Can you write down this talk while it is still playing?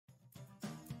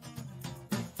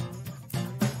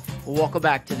Welcome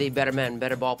back to the Better Men,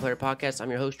 Better Ball Player podcast. I'm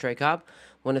your host, Trey Cobb. I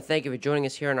want to thank you for joining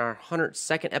us here on our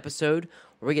 102nd episode,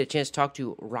 where we get a chance to talk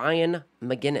to Ryan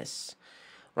McGinnis.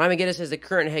 Ryan McGinnis is the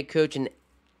current head coach and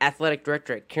athletic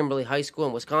director at Kimberly High School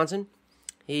in Wisconsin.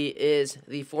 He is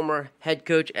the former head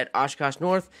coach at Oshkosh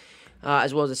North,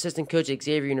 as well as assistant coach at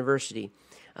Xavier University.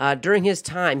 During his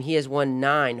time, he has won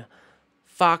 9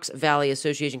 Fox Valley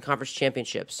Association Conference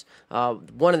Championships,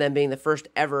 one of them being the first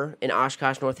ever in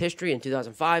Oshkosh North history in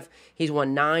 2005. He's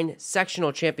won 9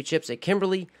 sectional championships at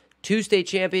Kimberly, 2 state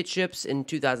championships in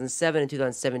 2007 and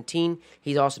 2017.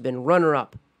 He's also been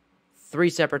runner-up 3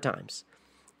 separate times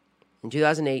in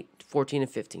 2008, 14,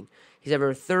 and 15. He's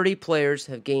over 30 players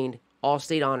have gained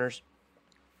all-state honors.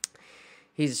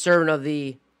 He's a servant of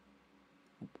the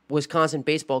Wisconsin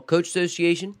Baseball Coach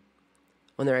Association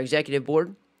on their executive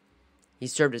board. He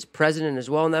served as president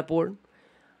as well on that board.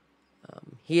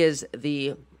 He is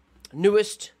the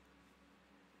newest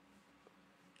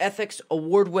ethics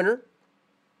award winner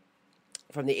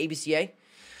from the ABCA.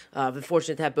 I've been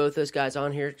fortunate to have both those guys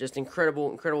on here. Just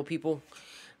incredible people.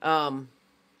 And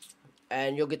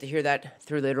you'll get to hear that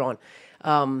through later on.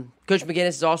 Coach McGinnis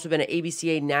has also been an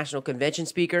ABCA National Convention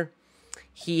speaker.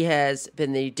 He has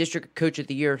been the District Coach of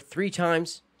the Year 3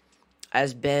 times,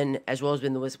 as well as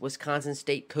been the Wisconsin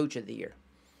State Coach of the Year.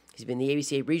 He's been the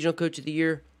ABCA Regional Coach of the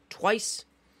Year twice,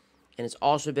 and has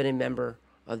also been a member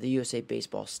of the USA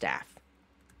Baseball staff.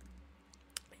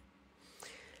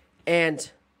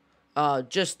 And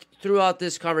just throughout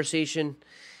this conversation,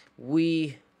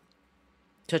 we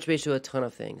touch base to a ton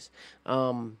of things,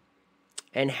 and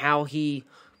how he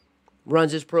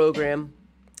runs his program,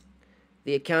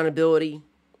 the accountability,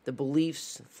 the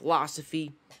beliefs,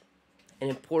 philosophy, and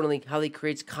importantly, how he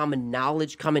creates common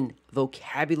knowledge, common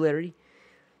vocabulary.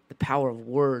 The power of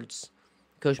words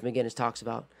Coach McGinnis talks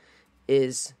about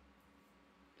is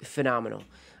phenomenal.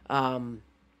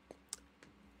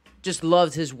 Just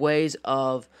loved his ways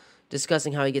of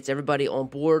discussing how he gets everybody on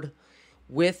board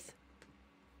with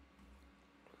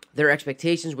their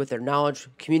expectations, with their knowledge,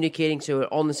 communicating so we're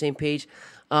all on the same page.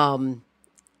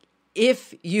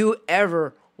 If you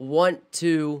ever want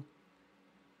to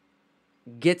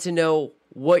get to know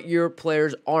what your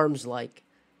player's arm's like,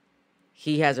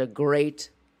 he has a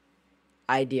great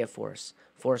idea for us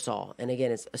all. And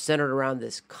again, it's centered around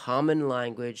this common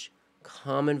language,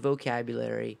 common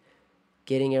vocabulary,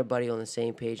 getting everybody on the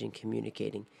same page and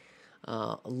communicating.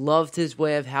 Loved his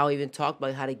way of how he even talked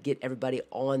about how to get everybody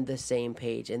on the same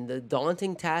page. And the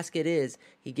daunting task it is,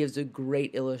 he gives a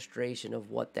great illustration of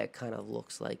what that kind of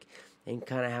looks like and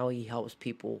kind of how he helps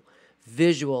people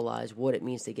visualize what it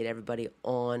means to get everybody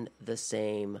on the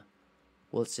same,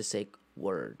 well, let's just say,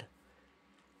 word.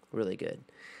 Really good.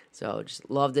 So just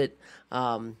loved it.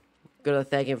 Gonna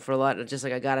thank him for a lot. Just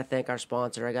like I gotta thank our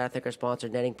sponsor.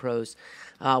 Netting Pros.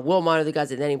 Will Miner, the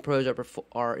guys at Netting Pros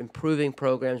are improving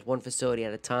programs one facility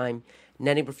at a time.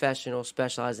 Netting professionals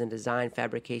specialize in design,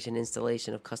 fabrication,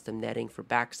 installation of custom netting for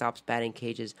backstops, batting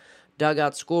cages,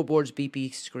 dugouts, scoreboards,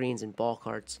 BP screens, and ball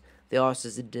carts. They also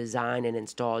design and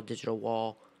install digital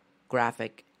wall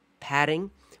graphic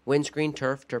padding, windscreen,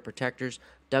 turf protectors,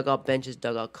 dugout benches,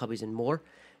 dugout cubbies, and more.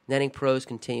 Netting Pros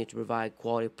continue to provide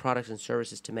quality products and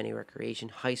services to many recreation,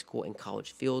 high school, and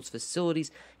college fields,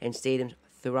 facilities, and stadiums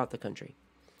throughout the country.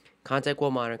 Contact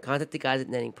Will Miner. Contact the guys at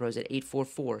Netting Pros at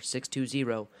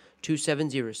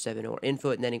 844-620-2707 or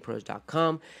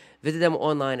info@nettingpros.com. Visit them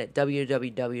online at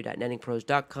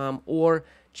www.nettingpros.com or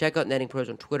check out Netting Pros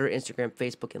on Twitter, Instagram,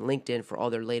 Facebook, and LinkedIn for all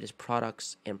their latest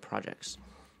products and projects.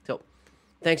 So,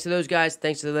 thanks to those guys.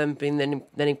 Thanks to them being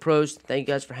Netting Pros. Thank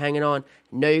you guys for hanging on. I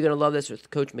know you're going to love this with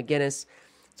Coach McGinnis.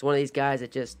 It's one of these guys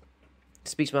that just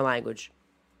speaks my language.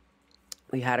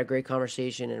 We had a great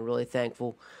conversation and really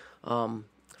thankful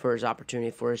for his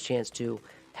opportunity, for his chance to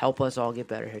help us all get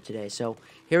better here today. So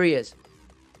here he is,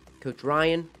 Coach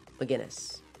Ryan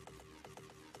McGinnis.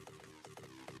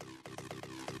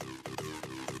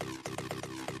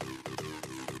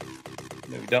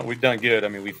 We've done good. I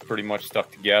mean, we've pretty much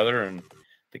stuck together, and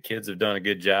the kids have done a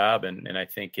good job. And I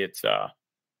think it's been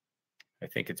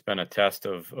a test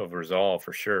of resolve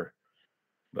for sure.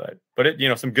 But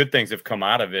it, some good things have come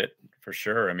out of it for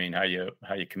sure. I mean, how you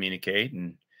communicate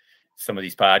and some of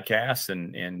these podcasts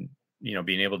and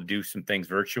being able to do some things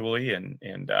virtually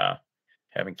and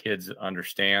having kids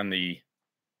understand the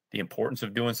importance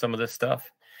of doing some of this stuff.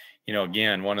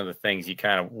 Again, one of the things you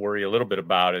kind of worry a little bit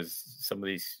about is some of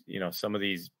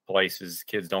these places,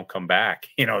 kids don't come back,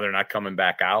 they're not coming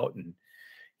back out and,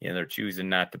 they're choosing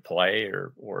not to play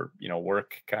or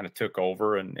work kind of took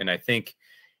over. And I think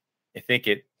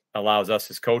it allows us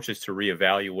as coaches to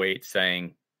reevaluate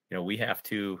saying, we have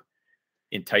to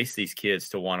entice these kids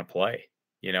to want to play,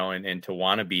 and to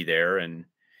want to be there and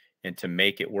to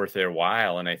make it worth their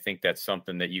while. And I think that's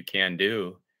something that you can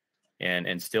do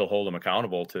and still hold them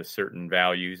accountable to certain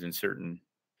values and certain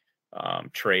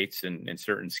traits and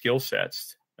certain skill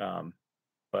sets.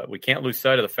 But we can't lose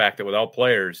sight of the fact that without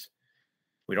players,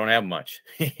 we don't have much.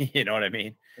 You know what I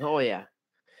mean? Oh yeah.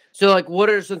 So like, what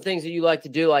are some things that you like to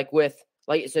do? Like with,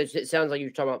 like, so it sounds like you're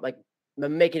talking about like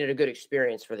making it a good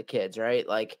experience for the kids, right?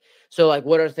 Like, so like,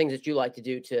 what are things that you like to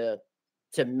do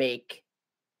to make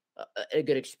a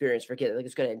good experience for kids? Like,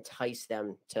 it's going to entice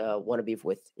them to want to be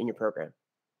in your program.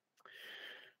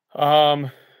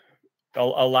 A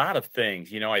lot of things,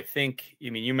 I think,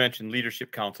 you mentioned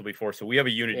leadership council before. So we have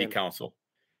a unity council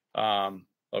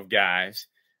of guys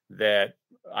that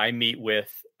I meet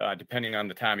with, depending on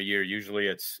the time of year. Usually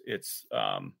it's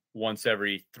once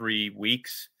every 3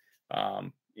 weeks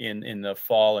in the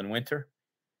fall and winter.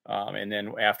 And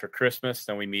then after Christmas,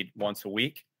 then we meet once a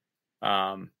week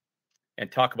and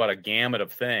talk about a gamut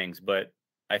of things. But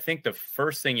I think the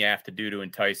first thing you have to do to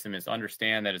entice them is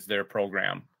understand that it's their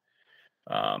program.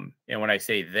 And when I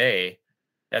say they,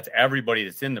 that's everybody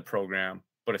that's in the program,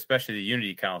 but especially the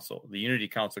Unity Council. The Unity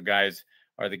Council guys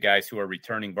are the guys who are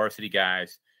returning varsity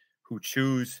guys who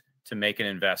choose to make an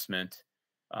investment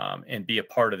and be a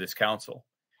part of this council.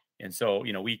 And so,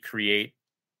 we create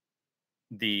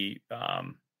the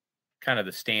kind of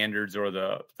the standards or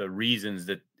the reasons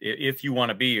that if you want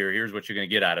to be here, here's what you're going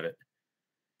to get out of it.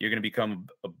 You're going to become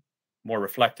more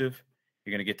reflective.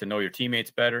 You're going to get to know your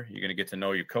teammates better. You're going to get to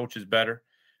know your coaches better.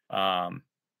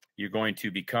 You're going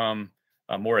to become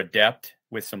more adept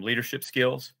with some leadership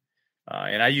skills.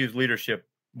 And I use leadership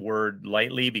word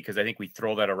lightly because I think we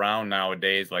throw that around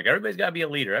nowadays. Like, everybody's got to be a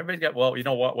leader. Everybody's got, well, you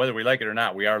know what, whether we like it or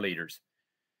not, we are leaders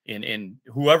in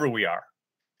whoever we are.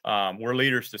 We're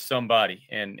leaders to somebody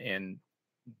and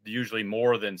usually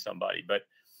more than somebody, but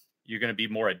you're going to be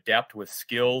more adept with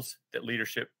skills that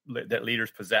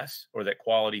leaders possess or that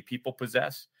quality people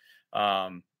possess.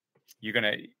 You're going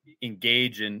to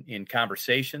engage in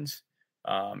conversations,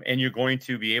 and you're going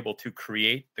to be able to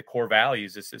create the core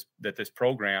values that this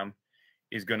program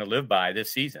is going to live by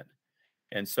this season.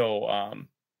 And so,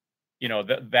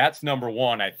 that's number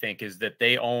one, I think, is that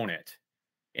they own it.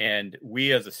 And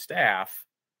we as a staff,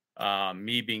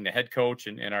 me being the head coach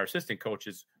and our assistant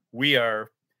coaches, we are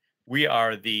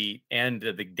the end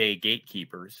of the day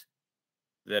gatekeepers,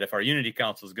 that if our Unity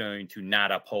Council is going to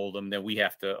not uphold them, then we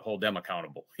have to hold them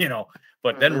accountable,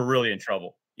 but then we're really in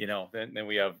trouble, then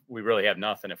we really have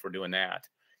nothing if we're doing that.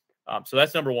 So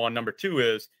that's number one. Number two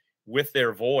is with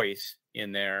their voice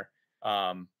in there,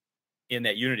 in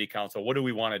that Unity Council, what do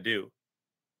we want to do?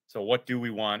 So what do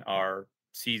we want our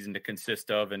season to consist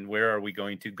of, and where are we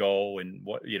going to go, and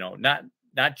what,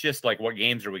 not just like what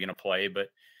games are we going to play, but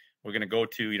we're going to go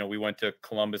to, we went to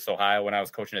Columbus, Ohio when I was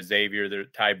coaching at Xavier.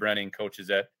 Ty Brennan coaches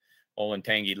at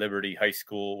Olentangy Liberty High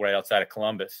School right outside of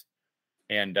Columbus.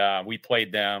 And we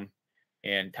played them.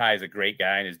 And Ty is a great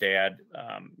guy, and his dad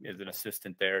is an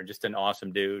assistant there. Just an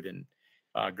awesome dude and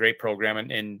great program.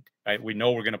 And we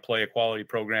know we're going to play a quality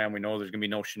program. We know there's going to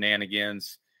be no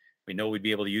shenanigans. We know we'd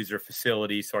be able to use their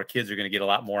facilities, so our kids are going to get a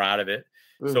lot more out of it.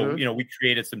 So, we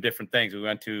created some different things. We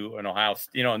went to an Ohio,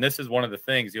 and this is one of the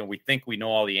things, we think we know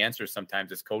all the answers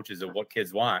sometimes as coaches of what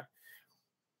kids want.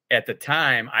 At the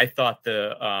time, I thought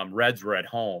the Reds were at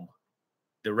home.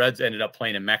 The Reds ended up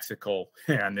playing in Mexico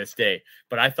on this day,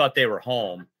 but I thought they were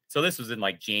home. So this was in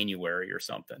like January or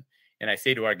something. And I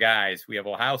say to our guys, we have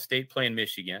Ohio State playing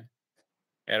Michigan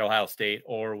at Ohio State,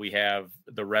 or we have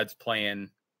the Reds playing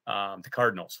the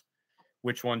Cardinals.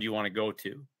 Which one do you want to go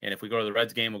to? And if we go to the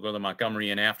Reds game, we'll go to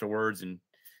Montgomery and afterwards and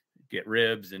get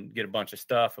ribs and get a bunch of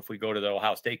stuff. If we go to the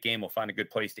Ohio State game, we'll find a good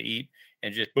place to eat,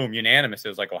 and just boom, unanimous. It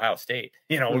was like Ohio State,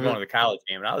 we're going to the college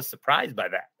game. And I was surprised by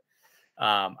that.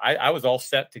 I was all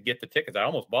set to get the tickets. I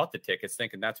almost bought the tickets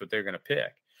thinking that's what they're going to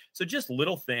pick. So just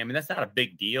little thing. I mean, that's not a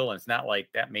big deal. And it's not like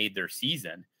that made their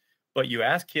season, but you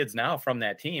ask kids now from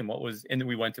that team, and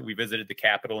we visited the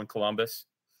Capitol in Columbus.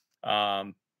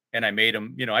 And I made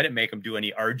them, I didn't make them do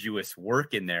any arduous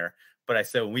work in there, but I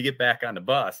said, when we get back on the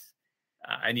bus,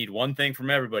 I need one thing from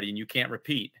everybody, and you can't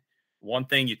repeat. One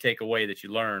thing you take away that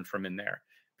you learn from in there,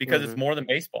 because it's more than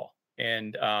baseball.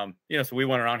 And, so we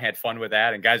went around, had fun with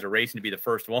that, and guys are racing to be the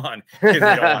first one because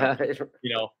they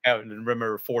don't want to,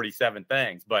 remember 47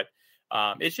 things. But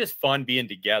it's just fun being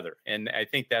together. And I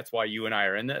think that's why you and I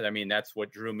are in that. I mean, that's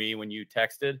what drew me when you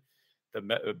texted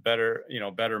the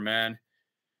better men,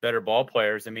 better ball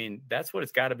players. I mean, that's what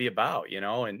it's got to be about,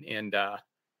 and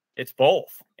it's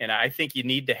both. And I think you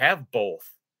need to have both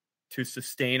to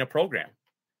sustain a program.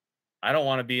 I don't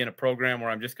want to be in a program where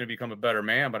I'm just going to become a better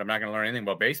man, but I'm not going to learn anything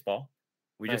about baseball.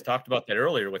 We just talked about that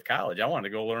earlier with college. I wanted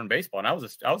to go learn baseball, and I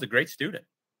was a great student.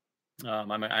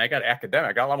 I got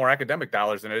a lot more academic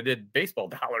dollars than I did baseball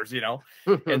dollars,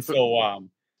 and so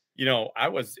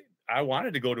I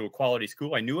wanted to go to a quality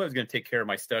school. I knew I was going to take care of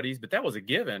my studies, but that was a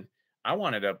given. I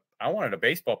wanted a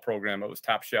baseball program that was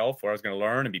top shelf, where I was going to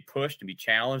learn and be pushed and be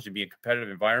challenged and be in competitive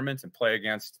environments and play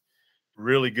against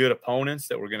really good opponents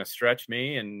that were going to stretch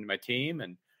me and my team.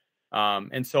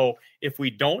 And so if we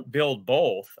don't build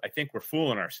both, I think we're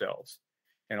fooling ourselves.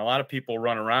 And a lot of people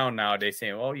run around nowadays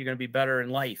saying, well, you're going to be better in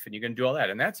life and you're going to do all that.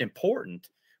 And that's important,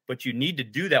 but you need to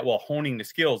do that while honing the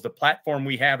skills. The platform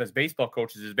we have as baseball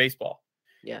coaches is baseball.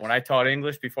 Yes. When I taught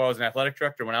English before I was an athletic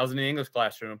director, when I was in the English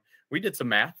classroom, we did some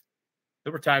math.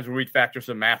 There were times where we'd factor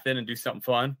some math in and do something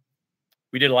fun.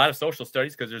 We did a lot of social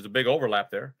studies because there's a big overlap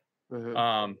there.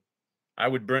 Mm-hmm. I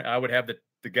would have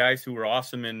the guys who were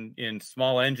awesome in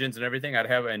small engines and everything. I'd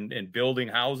have in building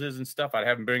houses and stuff. I'd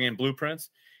have them bring in blueprints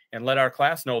and let our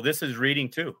class know this is reading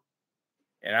too.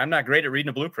 And I'm not great at reading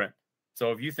a blueprint.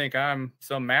 So if you think I'm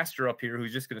some master up here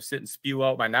who's just going to sit and spew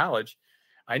out my knowledge,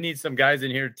 I need some guys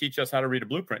in here to teach us how to read a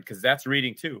blueprint, because that's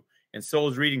reading too. And so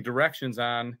is reading directions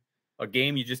on a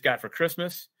game you just got for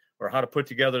Christmas, or how to put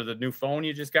together the new phone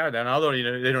you just got. And although they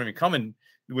don't even come in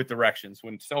with directions.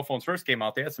 When cell phones first came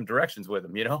out, they had some directions with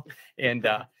them, And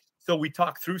so we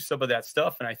talk through some of that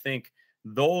stuff, and I think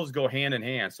those go hand in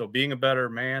hand. So being a better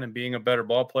man and being a better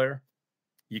ball player,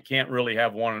 you can't really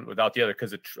have one without the other,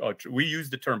 because we use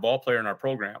the term ball player in our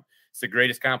program. It's the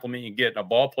greatest compliment you can get. A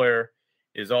ball player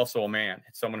is also a man.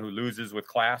 It's someone who loses with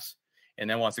class and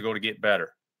then wants to go to get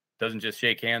better. Doesn't just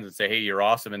shake hands and say, hey, you're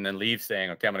awesome, and then leave saying,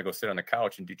 okay, I'm going to go sit on the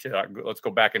couch and let's go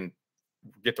back and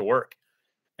get to work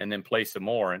and then play some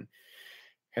more.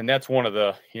 And that's one of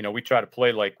the, we try to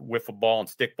play like wiffle ball and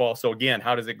stick ball. So again,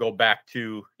 how does it go back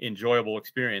to enjoyable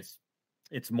experience?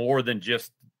 It's more than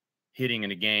just hitting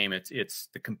in a game. It's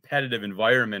the competitive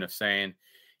environment of saying,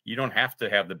 you don't have to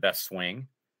have the best swing.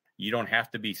 You don't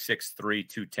have to be 6'3",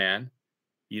 210.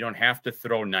 You don't have to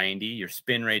throw 90. Your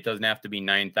spin rate doesn't have to be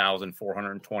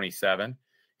 9,427,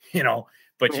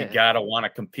 but you got to want to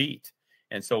compete.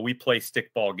 And so we play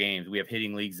stickball games. We have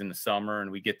hitting leagues in the summer,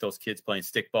 and we get those kids playing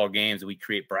stickball games, and we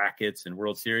create brackets and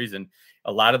World Series. And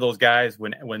a lot of those guys,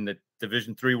 when the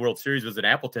Division III World Series was in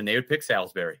Appleton, they would pick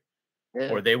Salisbury,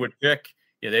 or they would pick,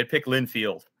 they'd pick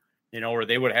Linfield, or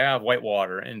they would have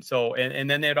Whitewater. And so, and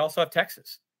then they'd also have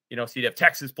Texas, so you'd have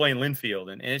Texas playing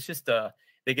Linfield. And it's just,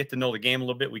 they get to know the game a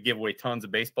little bit. We give away tons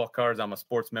of baseball cards. I'm a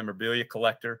sports memorabilia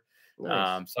collector.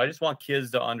 Nice. So I just want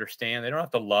kids to understand. They don't have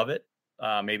to love it,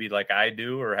 maybe like I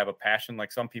do, or have a passion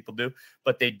like some people do,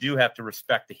 but they do have to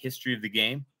respect the history of the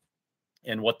game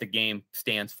and what the game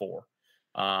stands for.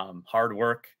 Hard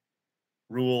work,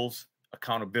 rules,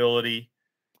 accountability,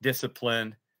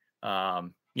 discipline,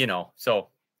 that's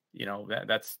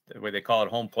the way they call it,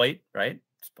 home plate, right?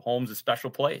 Home's a special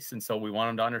place. And so we want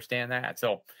them to understand that.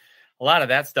 So a lot of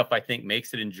that stuff, I think,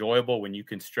 makes it enjoyable when you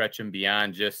can stretch them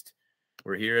beyond just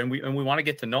we're here, and we want to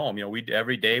get to know them.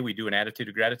 Every day we do an attitude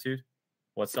of gratitude.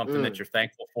 What's something that you're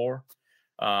thankful for?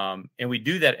 And we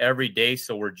do that every day.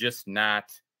 So we're just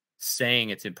not saying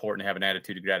it's important to have an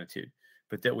attitude of gratitude,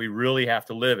 but that we really have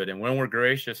to live it. And when we're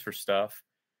gracious for stuff,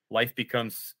 life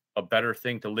becomes a better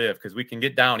thing to live, because we can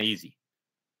get down easy.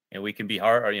 And we can be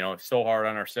hard, so hard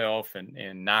on ourselves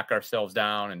and knock ourselves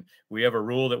down. And we have a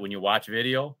rule that when you watch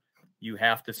video, you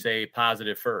have to say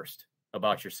positive first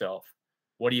about yourself.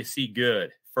 What do you see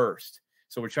good first?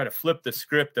 So we're trying to flip the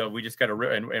script of we just got to,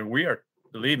 and we are,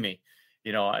 believe me,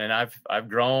 and I've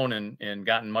grown and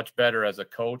gotten much better as a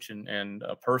coach and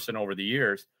a person over the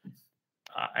years.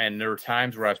 And there were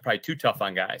times where I was probably too tough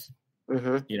on guys,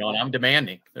 and I'm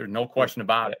demanding. There's no question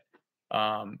about it.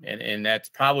 And that's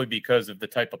probably because of the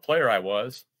type of player I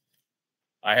was.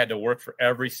 I had to work for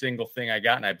every single thing I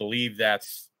got. And I believe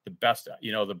that's the best,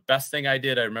 the best thing I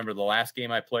did. I remember the last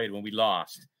game I played when we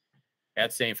lost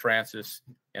at St. Francis,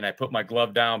 and I put my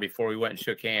glove down before we went and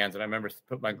shook hands. And I remember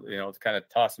kind of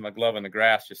tossing my glove in the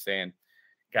grass, just saying,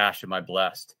 gosh, am I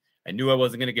blessed? I knew I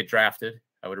wasn't going to get drafted.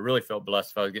 I would have really felt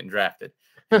blessed if I was getting drafted.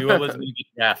 I knew I wasn't going to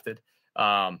get drafted.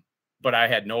 But I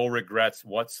had no regrets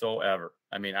whatsoever.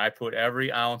 I mean, I put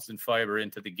every ounce and fiber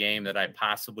into the game that I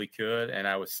possibly could. And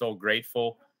I was so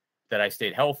grateful that I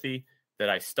stayed healthy, that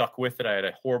I stuck with it. I had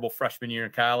a horrible freshman year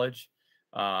in college.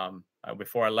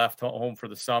 Before I left home for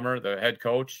the summer, the head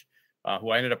coach, who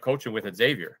I ended up coaching with at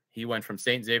Xavier, he went from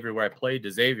St. Xavier, where I played,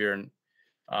 to Xavier. And,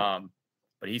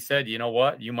 but he said, you know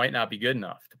what, you might not be good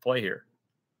enough to play here.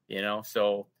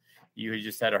 So you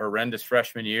just had a horrendous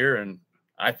freshman year, and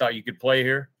I thought you could play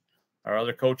here. Our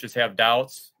other coaches have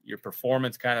doubts. Your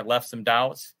performance kind of left some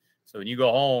doubts. So when you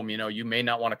go home, you may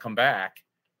not want to come back.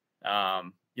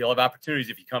 You'll have opportunities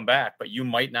if you come back, but you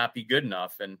might not be good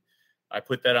enough. And I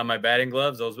put that on my batting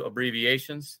gloves, those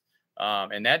abbreviations.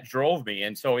 And that drove me.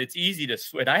 And so it's easy to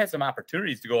switch. I had some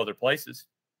opportunities to go other places,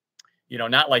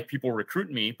 not like people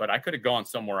recruit me, but I could have gone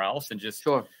somewhere else and just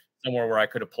somewhere where I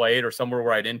could have played or somewhere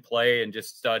where I didn't play and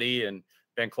just study and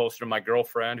been closer to my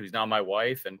girlfriend, who's now my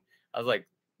wife. And I was like,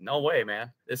 no way,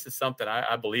 man. This is something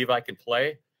I believe I can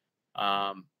play.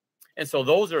 And so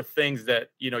those are things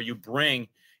that, you bring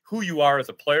who you are as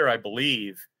a player. I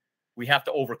believe we have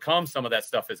to overcome some of that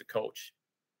stuff as a coach,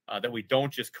 that we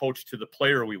don't just coach to the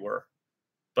player we were,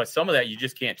 but some of that you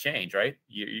just can't change. Right.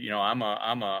 I'm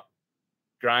a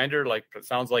grinder, like it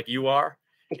sounds like you are.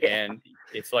 Yeah. And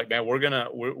it's like, man,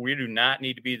 we do not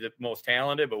need to be the most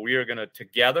talented, but we are going to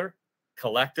together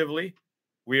collectively,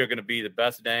 we are going to be the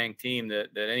best dang team that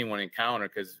anyone encounter,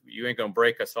 because you ain't going to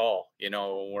break us all, when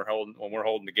we're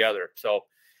holding together. So,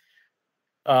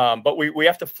 but we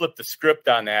have to flip the script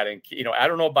on that. And, I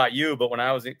don't know about you, but when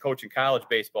I was coaching college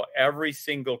baseball, every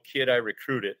single kid I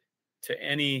recruited to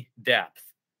any depth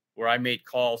where I made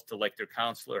calls to like their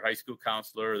counselor, high school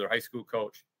counselor, or their high school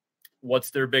coach,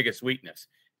 what's their biggest weakness?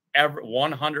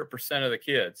 100% of the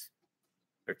kids,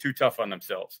 they're too tough on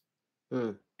themselves.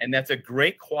 And that's a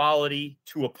great quality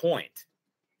to a point,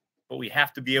 but we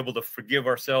have to be able to forgive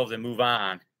ourselves and move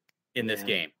on in this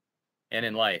game and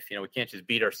in life. We can't just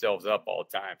beat ourselves up all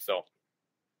the time. So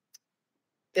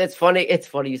it's funny. It's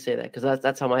funny you say that, because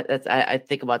that's how I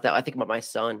think about that. I think about my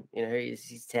son.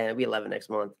 He's 10, he'll be 11 next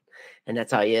month, and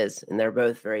that's how he is. And they're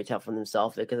both very tough on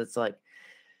themselves, because it's like,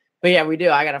 but yeah, we do.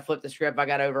 I got to flip the script. I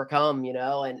got to overcome, and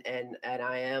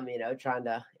I am, trying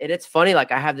to, and it's funny.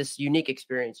 Like I have this unique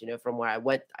experience, from where I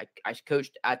went, I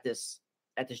coached at this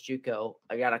JUCO.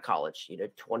 I got out of college,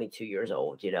 22 years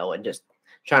old, and just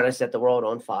trying to set the world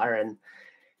on fire.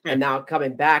 And now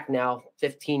coming back now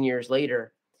 15 years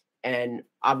later, and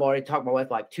I've already talked to my wife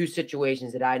like two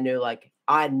situations that I knew, like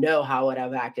I know how I would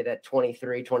have acted at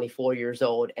 23, 24 years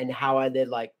old, and how I did,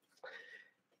 like,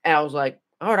 and I was like,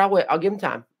 all right, I'll give him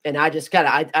time. And I just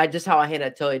I just how I handle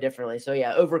it totally differently. So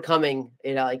yeah, overcoming,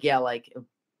 like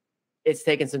it's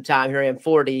taking some time. Here I am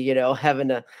 40, having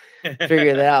to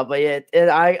figure that out. But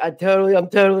yeah, I'm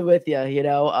totally with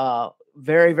you,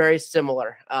 very, very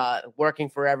similar, working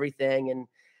for everything, and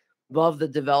love the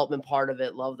development part of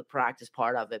it. Love the practice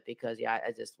part of it, because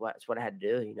that's what I had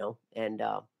to do, and,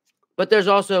 but there's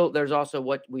also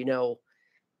what we know.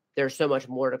 There's so much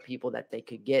more to people that they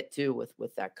could get to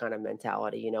with that kind of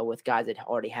mentality, with guys that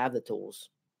already have the tools.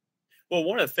 Well,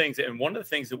 one of the things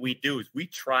that we do is we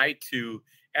try to,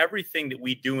 everything that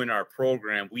we do in our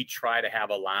program, we try to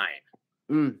have a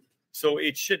line. So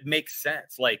it should make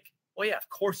sense. Like, well, yeah, of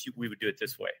course we would do it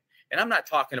this way. And I'm not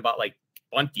talking about like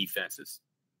bunt defenses,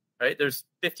 right? There's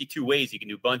 52 ways you can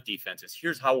do bunt defenses.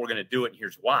 Here's how we're going to do it, and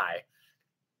here's why.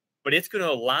 But it's going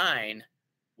to align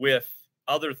with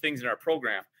other things in our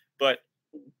program. But,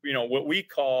 what we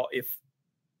call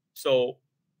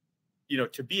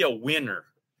to be a winner,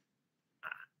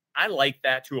 I like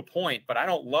that to a point, but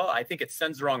I think it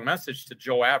sends the wrong message to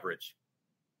Joe Average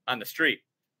on the street.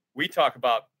 We talk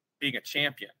about being a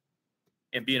champion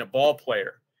and being a ball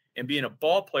player. And being a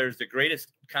ball player is the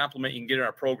greatest compliment you can get in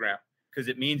our program, because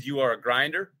it means you are a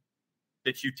grinder,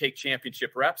 that you take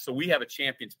championship reps. So we have a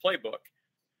champion's playbook.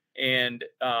 And,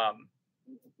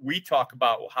 we talk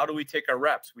about, well, how do we take our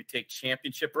reps? We take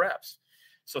championship reps.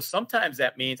 So sometimes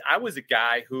that means I was a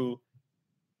guy who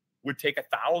would take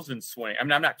 1,000 swings. I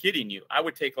mean, I'm not kidding you. I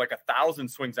would take like 1,000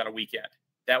 swings on a weekend.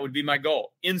 That would be my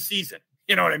goal in season.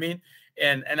 You know what I mean?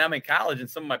 And I'm in college, and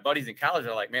some of my buddies in college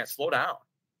are like, man, slow down.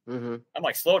 Mm-hmm. I'm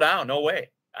like, slow down. No way.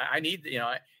 I need,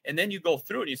 and then you go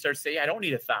through and you start to say, I don't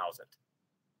need 1,000.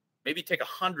 Maybe take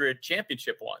 100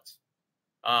 championship ones,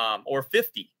 or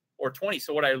 50. Or 20.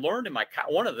 So what I learned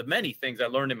one of the many things I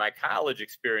learned in my college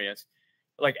experience,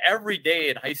 like every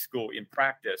day in high school in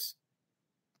practice,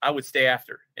 I would stay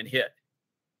after and hit,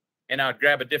 and I would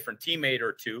grab a different teammate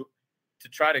or two to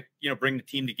try to, bring the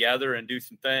team together and do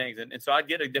some things. And so I'd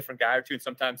get a different guy or two, and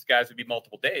sometimes guys would be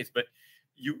multiple days, but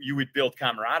you would build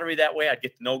camaraderie that way. I'd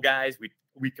get to know guys.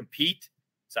 We'd compete.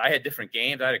 So I had different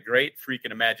games. I had a great freaking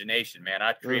imagination, man.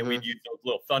 We'd use those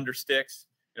little thunder sticks.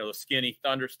 Those skinny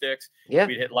thunder sticks. Yeah.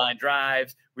 We'd hit line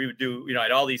drives. We would do, I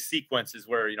had all these sequences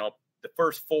where, the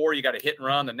first 4, you got to hit and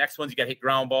run. The next ones, you got to hit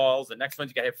ground balls. The next ones,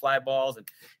 you got to hit fly balls.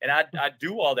 And I'd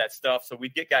do all that stuff. So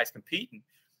we'd get guys competing.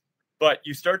 But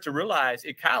you start to realize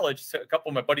in college, a couple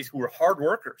of my buddies who were hard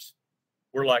workers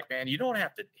were like, man, you don't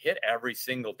have to hit every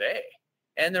single day.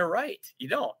 And they're right. You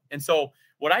don't. And so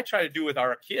what I try to do with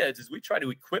our kids is we try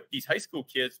to equip these high school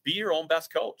kids, be your own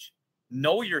best coach,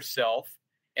 know yourself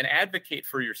and advocate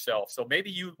for yourself. So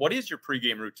maybe what is your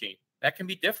pregame routine? That can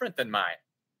be different than mine.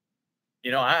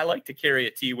 I like to carry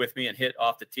a tee with me and hit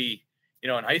off the tee.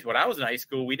 When I was in high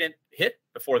school, we didn't hit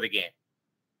before the game.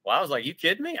 Well, I was like, you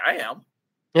kidding me? I am.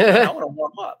 I want to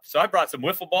warm up. So I brought some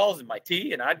wiffle balls in my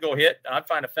tee, and I'd go hit. I'd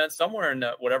find a fence somewhere in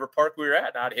whatever park we were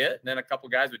at, and I'd hit. And then a couple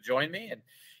of guys would join me. And,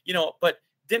 but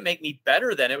it didn't make me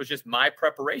better then. It was just my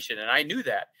preparation, and I knew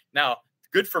that. Now,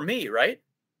 good for me, right?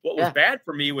 What was bad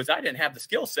for me was I didn't have the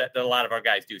skill set that a lot of our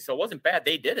guys do. So it wasn't bad.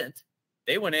 They didn't.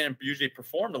 They went in and usually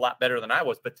performed a lot better than I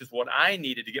was, but just what I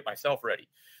needed to get myself ready.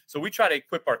 So we try to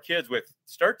equip our kids with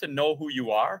start to know who you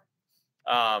are.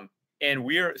 And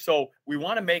we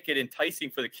want to make it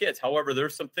enticing for the kids. However,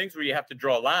 there's some things where you have to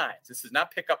draw lines. This is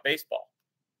not pickup baseball.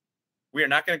 We are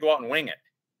not going to go out and wing it.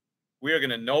 We are going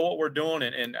to know what we're doing.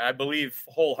 And I believe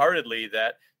wholeheartedly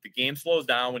that the game slows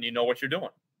down when you know what you're doing.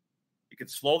 You can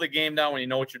slow the game down when you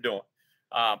know what you're doing.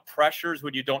 Pressures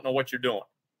when you don't know what you're doing.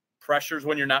 Pressures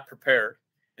when you're not prepared.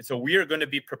 And so we are going to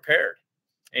be prepared.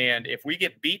 And if we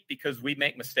get beat because we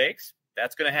make mistakes,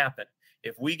 that's going to happen.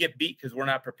 If we get beat because we're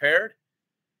not prepared,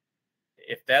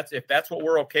 if that's what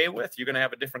we're okay with, you're going to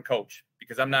have a different coach,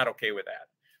 because I'm not okay with that.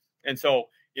 And so,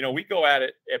 we go at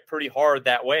it pretty hard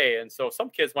that way. And so some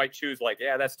kids might choose like,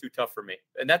 yeah, that's too tough for me.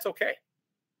 And that's okay.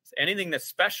 Anything that's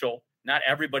special, not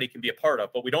everybody can be a part of,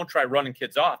 but we don't try running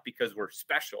kids off because we're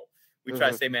special. We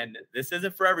try to say, man, this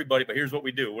isn't for everybody, but here's what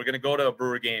we do. We're going to go to a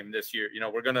Brewer game this year.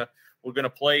 We're going to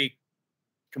play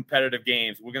competitive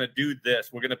games. We're going to do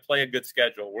this. We're going to play a good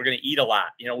schedule. We're going to eat a lot.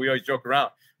 We always joke around.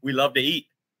 We love to eat.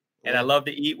 And I love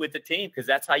to eat with the team, because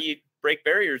that's how you break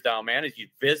barriers down, man, is you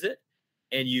visit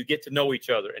and you get to know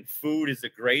each other. And food is a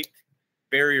great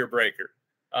barrier breaker.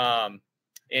 And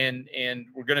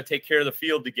we're going to take care of the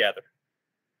field together.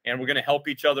 And we're going to help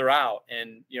each other out.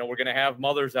 And, we're going to have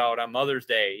mothers out on Mother's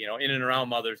Day, in and around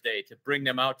Mother's Day, to bring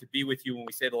them out to be with you when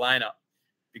we say the lineup,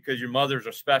 because your mothers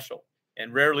are special.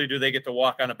 And rarely do they get to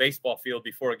walk on a baseball field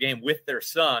before a game with their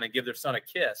son and give their son a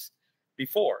kiss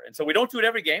before. And so we don't do it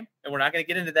every game, and we're not going to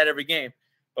get into that every game.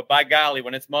 But by golly,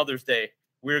 when it's Mother's Day,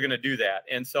 we're going to do that.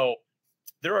 And so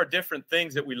there are different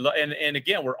things that we love. And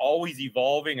again, we're always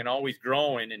evolving and always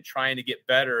growing and trying to get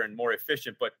better and more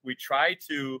efficient. But we try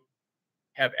to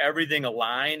have everything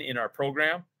align in our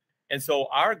program. And so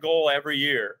our goal every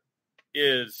year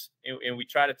is, and we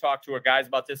try to talk to our guys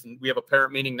about this, and we have a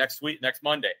parent meeting next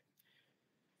Monday.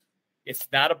 It's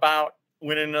not about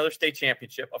winning another state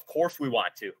championship. Of course we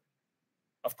want to.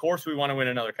 Of course we want to win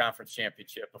another conference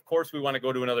championship. Of course we want to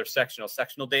go to another sectional.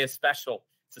 Sectional day is special.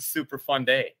 It's a super fun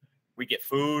day. We get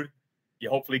food. You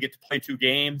hopefully get to play 2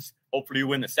 games. Hopefully you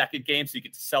win the second game so you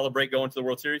get to celebrate going to the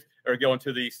World Series or going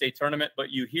to the state tournament.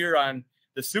 But you hear on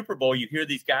the Super Bowl, you hear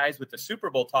these guys with the Super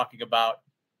Bowl talking about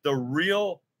the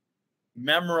real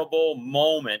memorable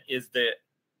moment is the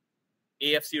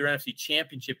AFC or NFC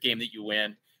championship game that you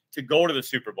win to go to the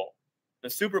Super Bowl. The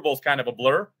Super Bowl is kind of a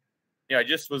blur. I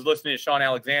just was listening to Sean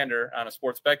Alexander on a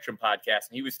Sports Spectrum podcast,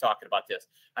 and he was talking about this.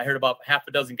 I heard about half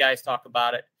a dozen guys talk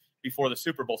about it before the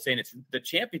Super Bowl, saying the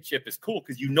championship is cool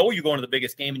because you're going to the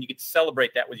biggest game and you get to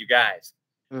celebrate that with you guys.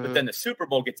 Mm-hmm. But then the Super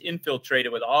Bowl gets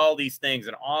infiltrated with all these things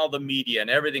and all the media and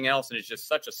everything else, and it's just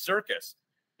such a circus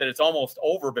that it's almost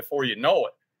over before you know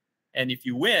it. And if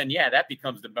you win, that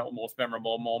becomes the most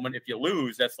memorable moment. If you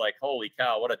lose, that's like, holy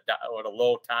cow, what a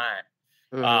low time.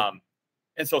 Mm-hmm.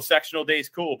 And so sectional day is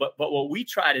cool. But what we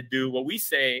try to do, what we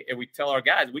say, and we tell our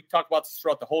guys, we talk about this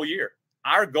throughout the whole year.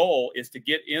 Our goal is to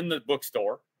get in the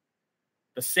bookstore,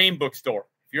 the same bookstore.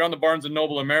 If you're on the Barnes &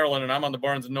 Noble in Maryland and I'm on the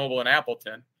Barnes & Noble in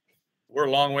Appleton, we're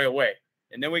a long way away.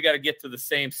 And then we got to get to the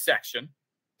same section.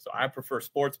 So I prefer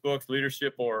sports books,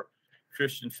 leadership, or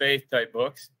Christian faith type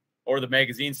books, or the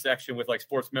magazine section with like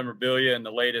sports memorabilia and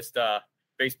the latest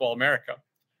Baseball America.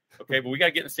 Okay, but we got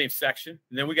to get in the same section.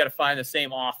 And then we got to find the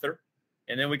same author.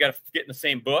 And then we got to get in the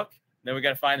same book. Then we got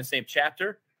to find the same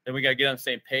chapter. Then we got to get on the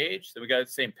same page. Then we got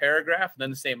the same paragraph, and then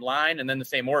the same line, and then the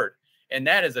same word. And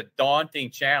that is a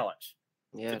daunting challenge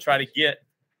to try to get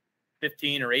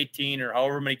 15 or 18 or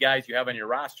however many guys you have on your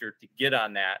roster to get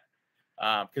on that.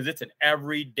 Because it's an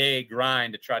everyday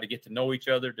grind to try to get to know each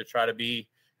other, to try to be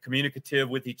communicative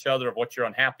with each other of what you're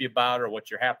unhappy about or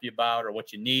what you're happy about or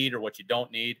what you need or what you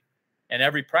don't need. And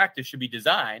every practice should be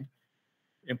designed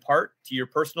in part to your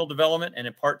personal development and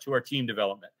in part to our team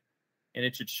development. And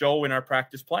it should show in our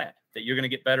practice plan that you're going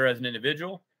to get better as an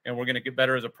individual and we're going to get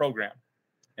better as a program.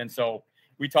 And so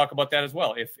we talk about that as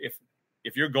well.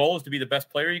 If your goal is to be the best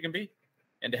player you can be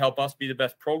and to help us be the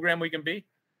best program we can be,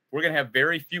 we're going to have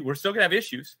we're still going to have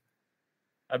issues.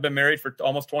 I've been married for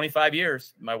almost 25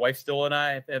 years. My wife still and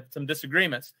I have some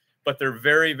disagreements, but they're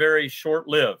very, very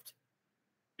short-lived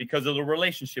because of the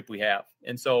relationship we have.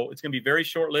 And so it's going to be very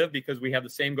short-lived because we have the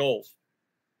same goals.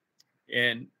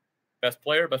 And best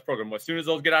player, best program. Well, as soon as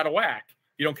those get out of whack,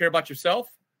 if you don't care about yourself,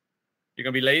 you're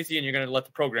going to be lazy and you're going to let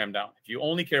the program down. If you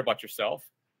only care about yourself,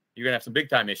 you're going to have some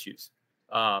big-time issues.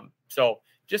 So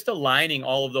just aligning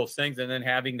all of those things and then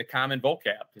having the common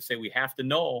vocab to say we have to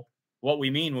know what we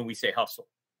mean when we say hustle.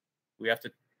 We have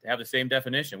to have the same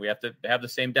definition. We have to have the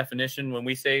same definition when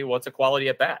we say what's a quality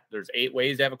at bat. There's 8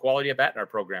 ways to have a quality at bat in our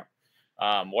program.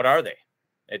 What are they?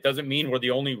 It doesn't mean we're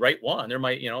the only right one. There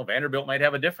might, Vanderbilt might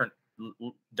have a different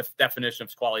definition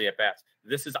of quality at bats.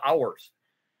 This is ours.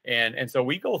 And so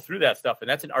we go through that stuff, and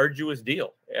that's an arduous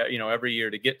deal, every year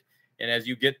to get. And as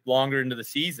you get longer into the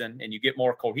season and you get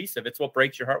more cohesive, it's what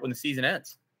breaks your heart when the season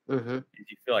ends. Mm-hmm.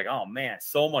 You feel like, oh man,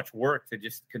 so much work to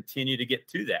just continue to get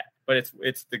to that. But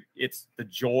it's the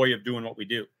joy of doing what we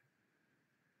do.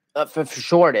 For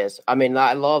sure it is. I mean,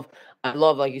 I love,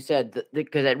 like you said,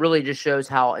 because it really just shows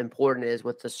how important it is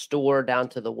with the store down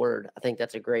to the word. I think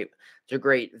it's a great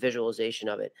visualization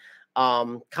of it.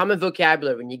 Common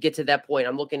vocabulary. When you get to that point,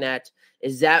 I'm looking at,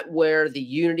 is that where the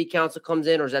Unity Council comes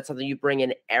in, or is that something you bring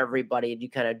in everybody and you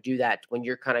kind of do that when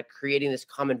you're kind of creating this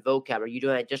common vocab? Are you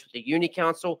doing that just with the Unity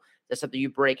Council? That's something you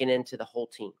breaking into the whole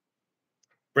team?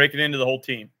 Breaking into the whole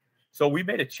team. So we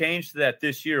made a change to that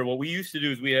this year. What we used to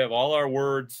do is we have all our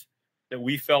words that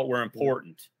we felt were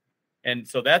important. And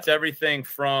so that's everything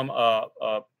from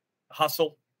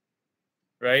hustle,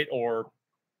 right? Or,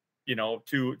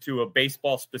 to a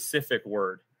baseball specific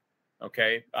word.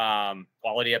 Okay.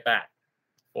 Quality at bat,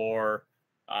 or,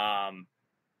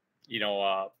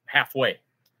 halfway.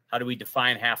 How do we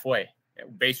define halfway?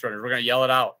 Base runners, we're going to yell it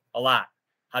out a lot.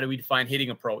 How do we define hitting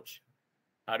approach?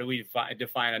 How do we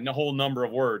define a whole number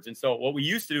of words? And so what we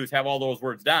used to do is have all those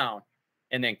words down,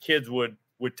 and then kids would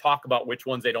talk about which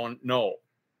ones they don't know.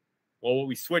 Well, what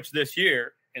we switched this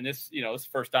year, and this, this is the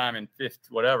first time in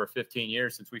 15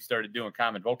 years since we started doing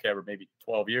common vocab, maybe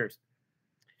 12 years.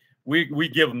 We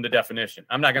give them the definition.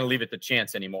 I'm not going to leave it to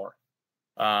chance anymore.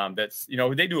 That's,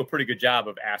 they do a pretty good job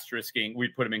of asterisking. We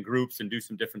put them in groups and do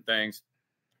some different things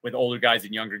with older guys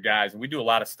and younger guys. And we do a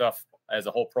lot of stuff as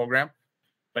a whole program.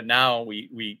 But now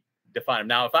we define them.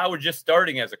 Now, if I were just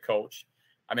starting as a coach,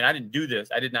 I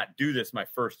did not do this my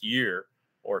first year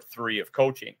or 3 of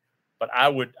coaching, but I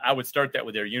would start that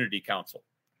with their Unity Council.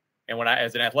 And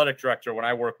as an athletic director, when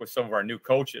I work with some of our new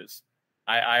coaches,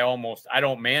 I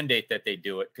don't mandate that they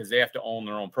do it because they have to own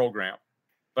their own program,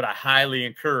 but I highly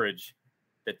encourage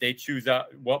that they choose out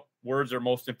what words are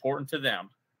most important to them,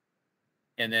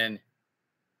 and then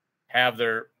have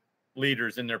their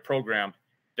leaders in their program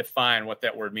define what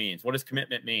that word means. What does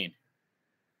commitment mean?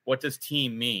 What does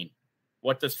team mean?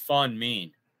 What does fun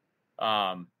mean?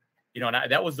 And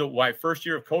that was my first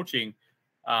year of coaching.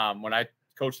 When I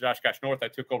coached at Oshkosh North, I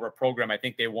took over a program. I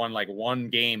think they won like 1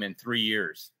 game in 3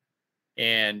 years.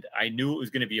 And I knew it was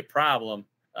going to be a problem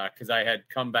because I had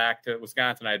come back to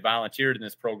Wisconsin. I had volunteered in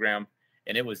this program,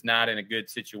 and it was not in a good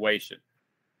situation.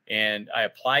 And I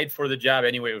applied for the job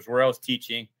anyway. It was where I was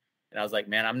teaching. And I was like,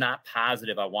 man, I'm not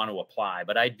positive I want to apply,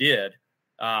 but I did.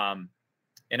 And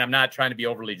I'm not trying to be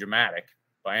overly dramatic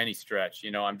by any stretch.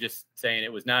 I'm just saying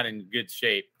it was not in good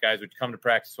shape. Guys would come to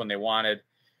practice when they wanted.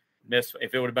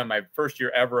 If it would have been my first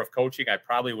year ever of coaching, I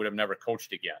probably would have never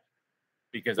coached again,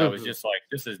 because I was just like,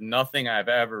 this is nothing I've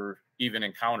ever even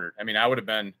encountered. I mean, I would have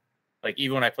been like,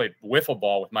 even when I played wiffle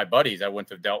ball with my buddies, I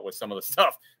wouldn't have dealt with some of the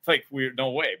stuff. Like,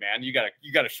 no way, man. You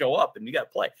gotta show up and you gotta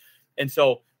play. And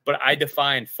so, but I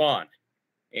define fun,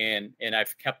 and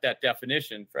I've kept that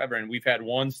definition forever. And we've had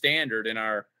one standard in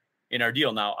our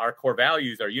deal. Now, our core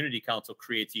values, our Unity Council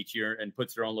creates each year and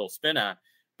puts their own little spin on,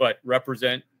 but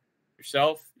represent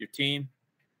yourself, your team,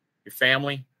 your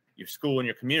family, your school, and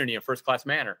your community in a first-class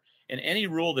manner. And any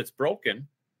rule that's broken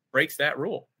breaks that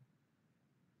rule.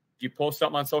 If you post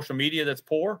something on social media that's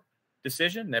poor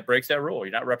decision, that breaks that rule.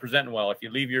 You're not representing well. If you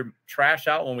leave your trash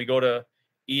out when we go to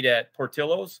eat at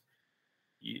Portillo's,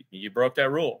 you broke that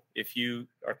rule. If you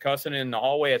are cussing in the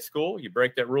hallway at school, you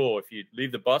break that rule. If you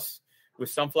leave the bus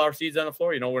with sunflower seeds on the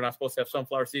floor, we're not supposed to have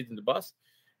sunflower seeds in the bus,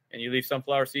 and you leave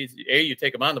sunflower seeds, A, you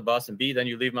take them on the bus, and B, then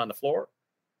you leave them on the floor.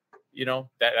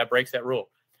 That breaks that rule.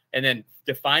 And then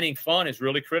defining fun is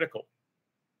really critical.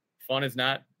 Fun is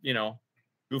not,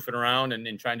 goofing around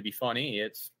and trying to be funny.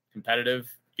 It's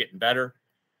competitive, getting better,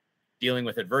 dealing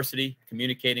with adversity,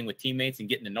 communicating with teammates and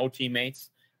getting to know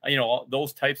teammates, all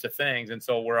those types of things. And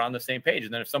so we're on the same page.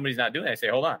 And then if somebody's not doing that, I say,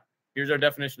 hold on, here's our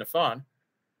definition of fun.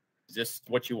 Is this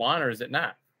what you want, or is it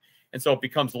not? And so it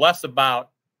becomes less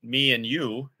about me and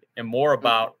you, and more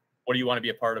about what do you want to be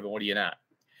a part of and what do you not.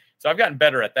 So I've gotten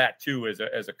better at that too as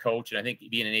a coach. And I think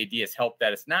being an AD has helped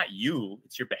that. It's not you,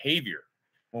 it's your behavior.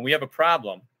 When we have a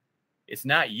problem, it's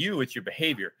not you, it's your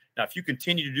behavior. Now, if you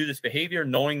continue to do this behavior,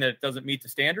 knowing that it doesn't meet the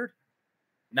standard,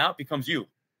 now it becomes you.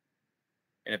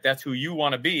 And if that's who you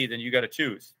want to be, then you got to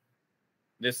choose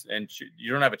this. And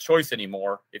you don't have a choice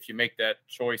anymore. If you make that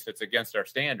choice that's against our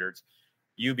standards,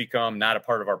 you become not a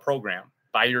part of our program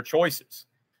by your choices.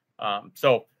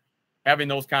 So having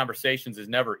those conversations is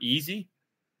never easy.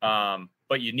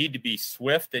 But you need to be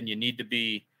swift and you need to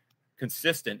be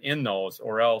consistent in those,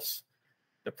 or else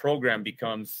the program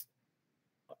becomes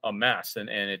a mess and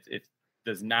it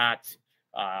does not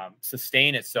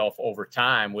sustain itself over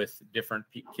time with different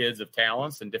kids of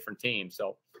talents and different teams.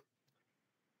 So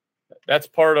that's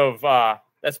part of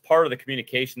the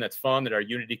communication that's fun that our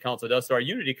Unity Council does. So our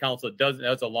Unity Council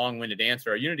that's a long-winded answer.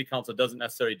 Our Unity Council doesn't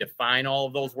necessarily define all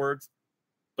of those words,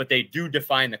 but they do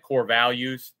define the core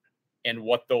values and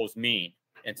what those mean.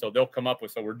 And so they'll come up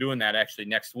with, so we're doing that actually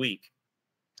next week.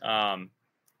 And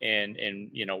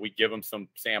we give them some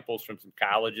samples from some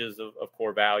colleges of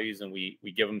core values, and we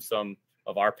give them some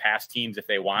of our past teams if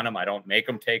they want them. I don't make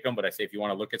them take them, but I say, if you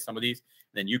want to look at some of these,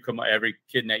 then every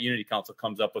kid in that Unity Council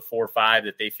comes up with 4 or 5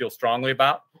 that they feel strongly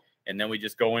about. And then we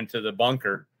just go into the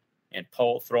bunker and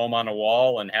throw them on a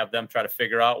wall and have them try to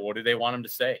figure out what do they want them to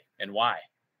say and why.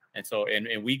 And so,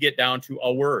 and we get down to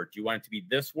a word. Do you want it to be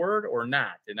this word or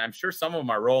not? And I'm sure some of them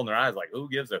are rolling their eyes like, who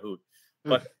gives a hoot?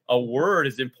 But a word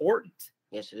is important.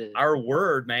 Yes, it is. Our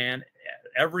word, man,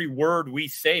 every word we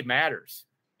say matters.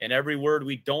 And every word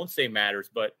we don't say matters.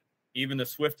 But even the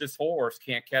swiftest horse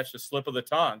can't catch the slip of the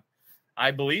tongue.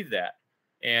 I believe that.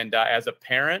 And as a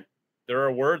parent, there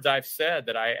are words I've said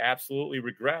that I absolutely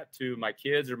regret to my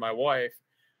kids or my wife.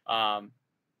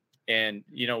 And,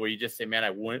 where you just say, man,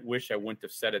 I wish I wouldn't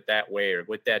have said it that way or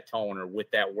with that tone or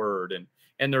with that word.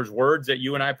 And there's words that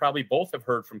you and I probably both have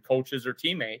heard from coaches or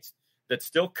teammates that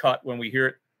still cut when we hear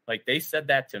it. Like, they said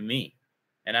that to me,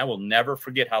 and I will never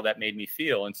forget how that made me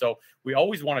feel. And so we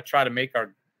always want to try to make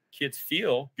our kids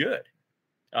feel good,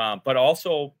 but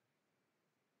also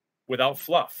without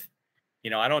fluff.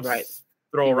 I don't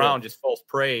throw around just false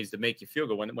praise to make you feel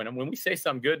good. When we say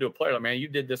something good to a player, like, man, you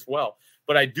did this well.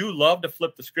 But I do love to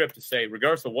flip the script to say,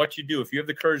 regardless of what you do, if you have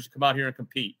the courage to come out here and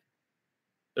compete,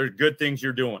 there's good things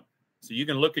you're doing. So you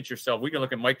can look at yourself. We can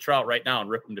look at Mike Trout right now and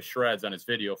rip him to shreds on his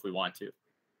video if we want to.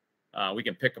 We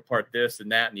can pick apart this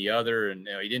and that and the other, and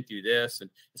he didn't do this. And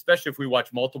especially if we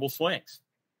watch multiple swings,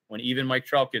 when even Mike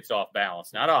Trout gets off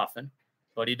balance. Not often,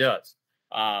 but he does.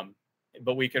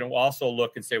 But we can also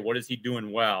look and say, what is he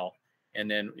doing well? And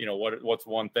then, what's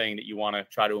one thing that you want to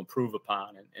try to improve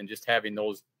upon, and just having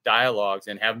those dialogues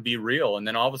and have them be real. And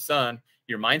then all of a sudden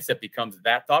your mindset becomes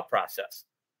that thought process.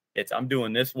 It's, I'm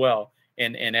doing this well.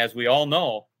 And as we all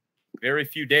know, very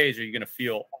few days are you going to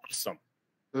feel awesome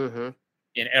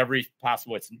in every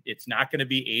possible. It's not going to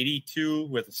be 82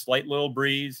 with a slight little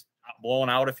breeze blowing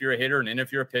out if you're a hitter and in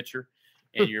if you're a pitcher,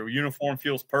 and your uniform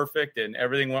feels perfect and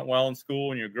everything went well in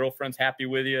school and your girlfriend's happy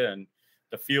with you and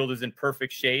the field is in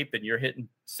perfect shape and you're hitting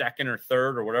second or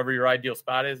third or whatever your ideal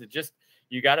spot is. It just,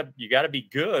 you gotta be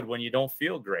good when you don't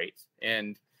feel great.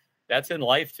 And that's in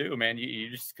life too, man.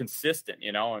 You're just consistent,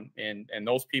 and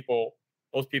those people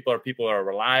are people that are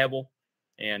reliable.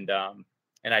 And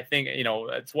I think,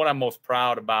 it's what I'm most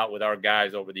proud about with our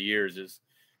guys over the years is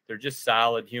they're just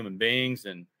solid human beings,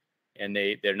 and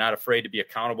they're not afraid to be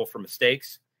accountable for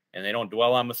mistakes, and they don't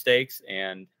dwell on mistakes.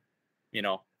 And,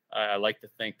 I like to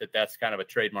think that that's kind of a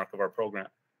trademark of our program.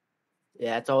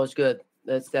 Yeah, it's always good.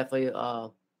 That's definitely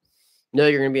know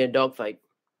you're going to be in a dogfight.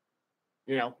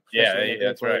 Yeah,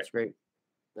 that's right. That's great.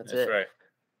 That's it.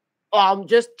 Right.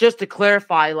 Just to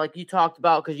clarify, like you talked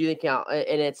about, because you think,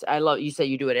 and I love you say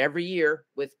you do it every year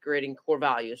with grading core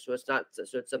values, so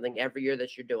it's something every year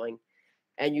that you're doing,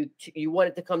 and you want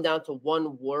it to come down to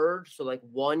one word, so like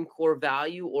one core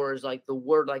value, or is like the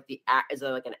word like is it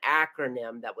like an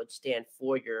acronym that would stand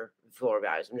for your core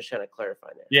values? I'm just trying to clarify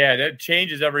that. Yeah, that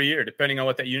changes every year depending on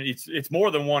what that unit. It's more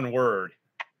than one word.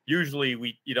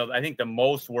 Usually I think the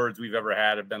most words we've ever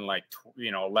had have been like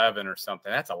 11 or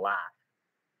something. That's a lot,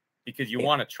 because you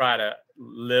want to try to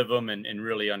live them and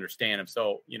really understand them.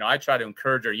 So, I try to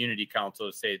encourage our Unity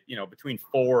Council to say, between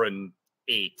 4 and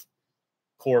 8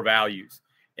 core values.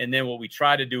 And then what we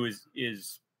try to do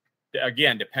is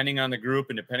again, depending on the group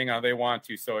and depending on how they want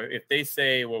to. So if they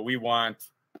say, well, we want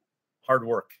hard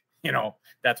work,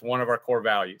 that's one of our core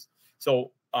values.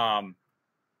 So, I'm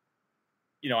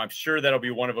sure that'll be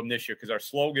one of them this year, because our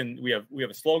slogan, we have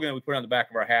a slogan that we put on the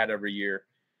back of our hat every year,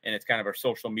 and it's kind of our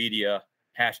social media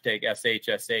hashtag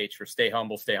SHSH for stay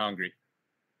humble, stay hungry.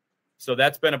 So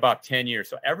that's been about 10 years.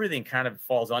 So everything kind of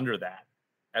falls under that.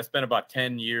 That's been about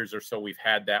 10 years or so. We've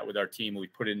had that with our team. We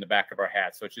put it in the back of our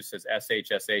hats. So it just says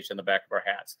SHSH on the back of our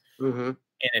hats. Mm-hmm.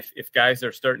 And if guys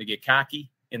are starting to get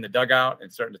cocky in the dugout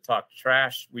and starting to talk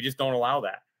trash, we just don't allow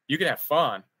that. You can have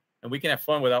fun, and we can have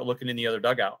fun without looking in the other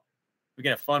dugout. We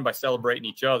can have fun by celebrating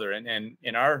each other. And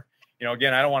in our,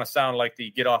 again, I don't want to sound like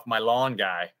the get off my lawn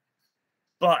guy,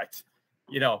 but,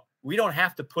 we don't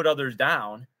have to put others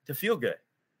down to feel good.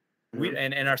 We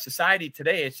and our society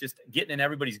today, it's just getting in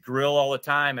everybody's grill all the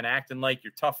time and acting like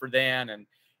you're tougher than.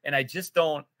 And I just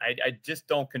don't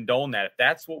condone that. If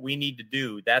that's what we need to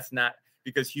do, that's not,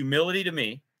 because humility to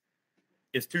me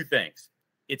is two things.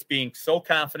 It's being so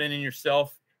confident in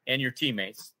yourself and your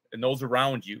teammates and those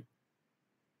around you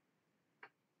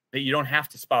that you don't have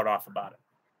to spout off about it.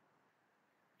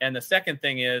 And the second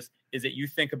thing is that you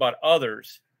think about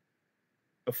others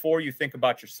before you think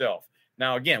about yourself.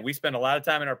 Now, again, we spend a lot of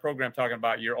time in our program talking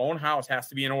about your own house has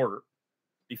to be in order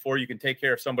before you can take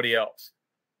care of somebody else.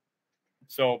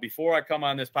 So before I come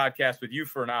on this podcast with you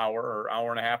for an hour or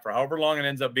hour and a half or however long it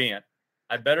ends up being,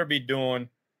 I better be doing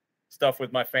stuff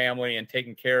with my family and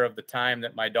taking care of the time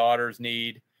that my daughters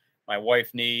need, my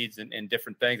wife needs, and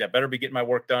different things. I better be getting my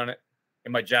work done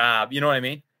in my job. You know what I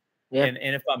mean? Yeah. And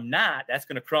if I'm not, that's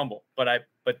going to crumble. But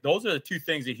those are the two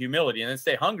things of humility. And then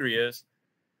stay hungry is,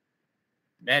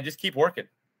 man, just keep working,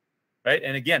 right?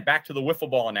 And again, back to the wiffle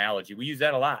ball analogy. We use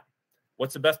that a lot.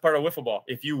 What's the best part of wiffle ball?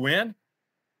 If you win,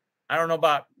 I don't know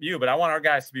about you, but I want our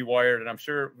guys to be wired. And I'm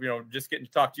sure, just getting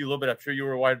to talk to you a little bit, I'm sure you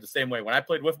were wired the same way. When I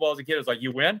played wiffle ball as a kid, it was like,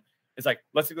 you win. It's like,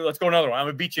 let's go another one. I'm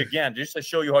going to beat you again just to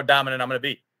show you how dominant I'm going to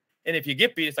be. And if you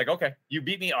get beat, it's like, okay, you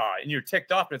beat me. And you're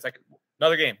ticked off. And it's like,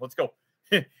 another game. Let's go.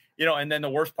 And then the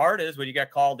worst part is when you got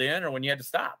called in or when you had to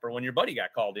stop or when your buddy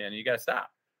got called in and you got to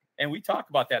stop. And we talk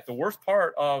about that. The worst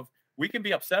part of, we can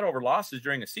be upset over losses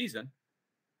during the season,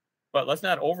 but let's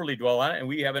not overly dwell on it. And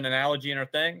we have an analogy in our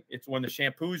thing. It's when the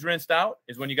shampoo's rinsed out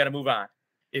is when you got to move on.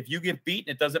 If you get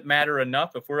beaten, it doesn't matter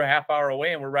enough. If we're a half hour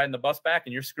away and we're riding the bus back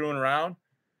and you're screwing around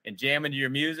and jamming to your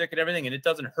music and everything, and it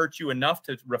doesn't hurt you enough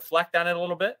to reflect on it a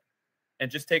little bit and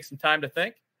just take some time to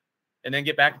think and then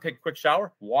get back and take a quick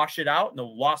shower, wash it out, and the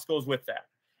loss goes with that.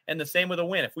 And the same with a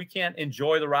win. If we can't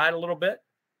enjoy the ride a little bit,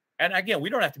 and again, we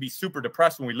don't have to be super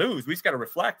depressed when we lose. We just got to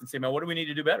reflect and say, man, what do we need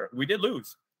to do better? We did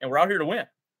lose, and we're out here to win,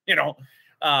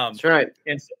 That's right.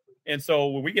 And so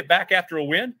when we get back after a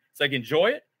win, it's like, enjoy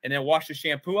it and then wash the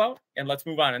shampoo out and let's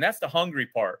move on. And that's the hungry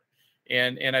part.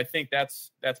 And I think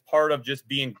that's part of just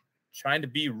trying to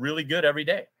be really good every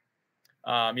day.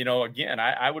 Again,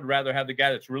 I would rather have the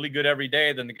guy that's really good every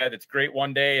day than the guy that's great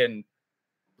one day and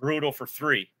brutal for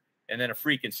 3, and then a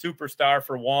freaking superstar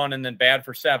for 1 and then bad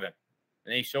for 7.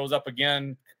 And he shows up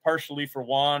again partially for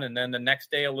 1, and then the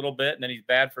next day a little bit, and then he's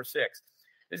bad for 6.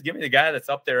 Just give me the guy that's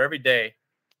up there every day.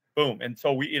 Boom. And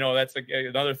so we, that's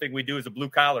another thing we do is a blue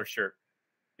collar shirt.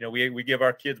 We give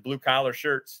our kids blue collar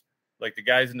shirts, like the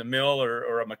guys in the mill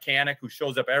or a mechanic who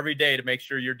shows up every day to make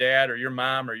sure your dad or your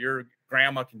mom or your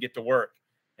grandma can get to work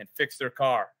and fix their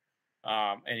car.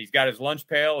 And he's got his lunch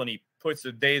pail and he puts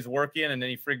a day's work in, and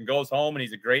then he freaking goes home and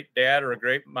he's a great dad or a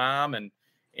great mom. And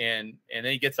then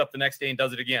he gets up the next day and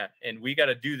does it again. And we got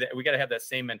to do that. We got to have that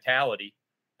same mentality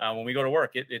when we go to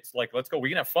work. It's like, let's go. We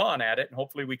can have fun at it, and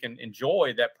hopefully we can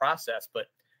enjoy that process. But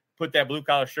put that blue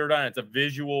collar shirt on. It's a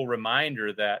visual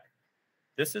reminder that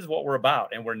this is what we're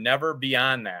about, and we're never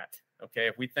beyond that. Okay,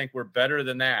 if we think we're better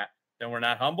than that, then we're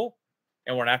not humble,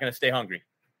 and we're not going to stay hungry.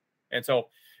 And so,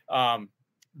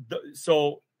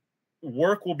 so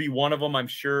work will be one of them, I'm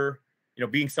sure.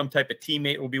 Being some type of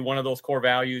teammate will be one of those core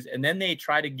values. And then they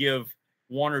try to give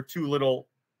 1 or 2 little,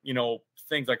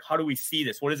 things like, how do we see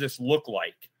this? What does this look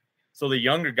like? So the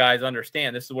younger guys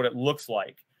understand this is what it looks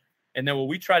like. And then what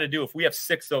we try to do, if we have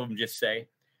 6 of them, just say,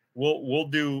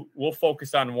 we'll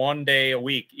focus on 1 day a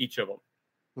week, each of them.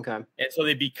 Okay. And so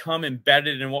they become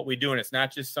embedded in what we do. And it's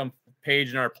not just some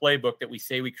page in our playbook that we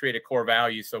say we create a core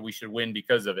value, so we should win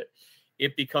because of it.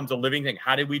 It becomes a living thing.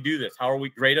 How did we do this? How are we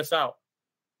grade us out?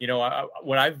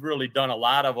 What I've really done a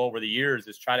lot of over the years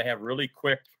is try to have really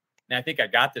quick, and I think I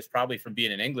got this probably from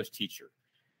being an English teacher.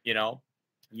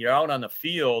 You're out on the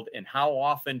field, and how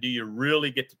often do you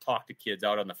really get to talk to kids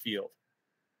out on the field?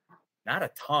 Not a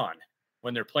ton.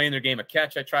 When they're playing their game of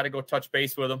catch, I try to go touch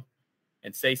base with them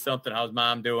and say something. How's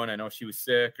mom doing? I know she was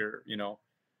sick, or,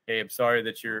 hey, I'm sorry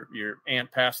that your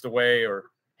aunt passed away, or,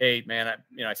 hey, man,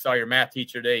 I saw your math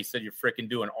teacher today. He said you're freaking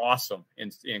doing awesome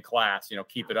in class,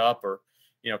 keep it up, or,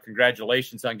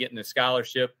 congratulations on getting the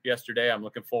scholarship yesterday. I'm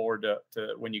looking forward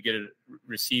to when you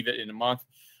receive it in a month.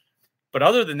 But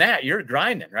other than that, you're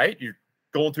grinding, right? You're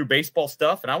going through baseball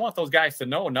stuff. And I want those guys to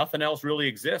know nothing else really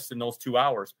exists in those 2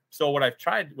 hours. So what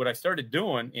I started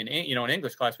doing in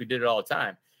English class, we did it all the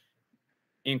time.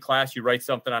 In class, you write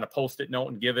something on a Post-it note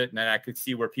and give it. And then I could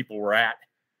see where people were at.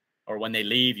 Or when they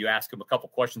leave, you ask them a couple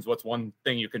questions. What's one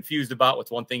thing you're confused about?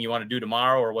 What's one thing you want to do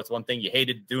tomorrow? Or what's one thing you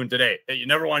hated doing today that you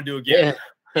never want to do again?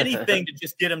 Yeah. Anything to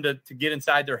just get them to get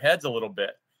inside their heads a little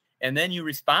bit. And then you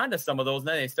respond to some of those, and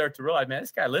then they start to realize, man,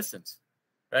 this guy listens,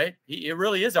 right? It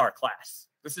really is our class.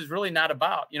 This is really not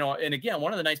about, and again,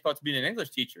 one of the nice parts of being an English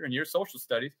teacher and you're social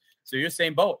studies, so you're the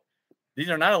same boat. These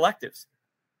are not electives.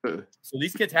 So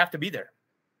these kids have to be there.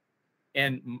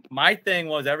 And my thing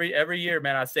was every year,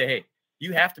 man, I'd say, hey,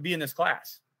 you have to be in this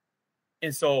class.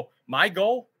 And so my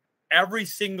goal every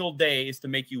single day is to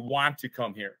make you want to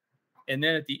come here. And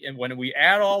then when we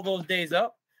add all those days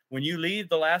up, when you leave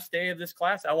the last day of this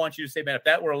class, I want you to say, man, if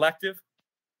that were elective,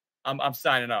 I'm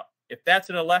signing up. If that's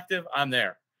an elective, I'm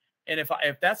there. And if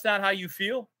that's not how you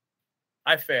feel,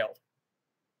 I failed.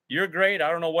 You're great.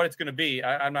 I don't know what it's going to be.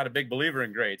 I'm not a big believer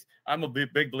in grades. I'm a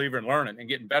big believer in learning and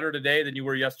getting better today than you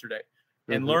were yesterday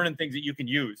and learning things that you can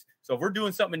use. So if we're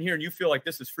doing something in here and you feel like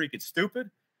this is freaking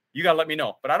stupid, you got to let me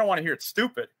know. But I don't want to hear it's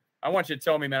stupid. I want you to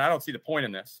tell me, man, I don't see the point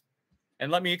in this.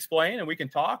 And let me explain, and we can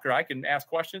talk, or I can ask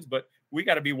questions, but we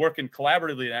got to be working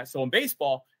collaboratively in that. So in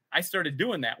baseball, I started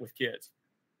doing that with kids.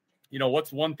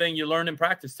 What's one thing you learned in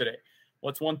practice today?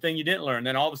 What's one thing you didn't learn?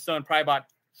 Then all of a sudden, probably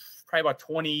about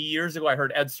 20 years ago, I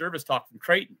heard Ed Service talk from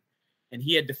Creighton, and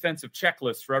he had defensive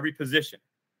checklists for every position,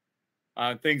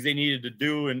 things they needed to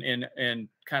do, and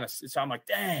kind of. So I'm like,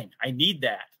 dang, I need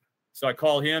that. So I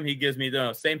call him. He gives me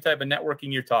the same type of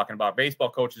networking you're talking about.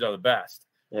 Baseball coaches are the best.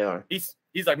 Yeah.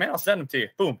 He's like, man, I'll send them to you.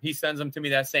 Boom. He sends them to me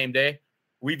that same day.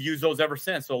 We've used those ever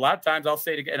since. So a lot of times I'll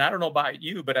say and I don't know about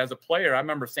you, but as a player, I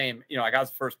remember saying, like I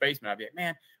was a first baseman, I'd be like,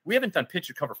 man, we haven't done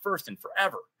pitcher cover first in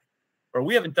forever. Or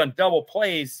we haven't done double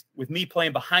plays with me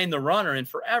playing behind the runner in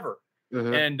forever.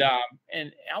 And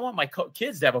I want my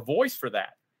kids to have a voice for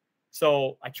that.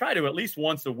 So I try to at least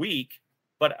once a week.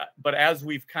 But as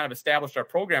we've kind of established our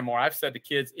program more, I've said to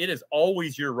kids, it is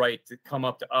always your right to come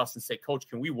up to us and say, Coach,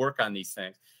 can we work on these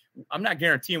things? I'm not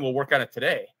guaranteeing we'll work on it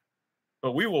today,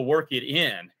 but we will work it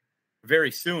in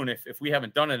very soon if we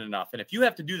haven't done it enough. And if you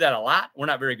have to do that a lot, we're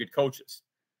not very good coaches.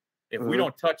 If we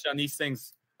don't touch on these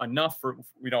things enough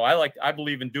I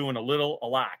believe in doing a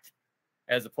lot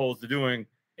as opposed to doing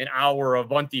an hour of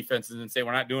bunt defenses and say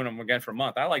we're not doing them again for a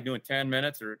month. I like doing 10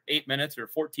 minutes or 8 minutes or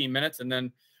 14 minutes and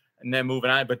then moving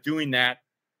on, but doing that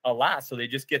a lot. So they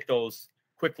just get those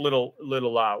quick little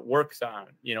works on,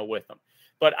 with them.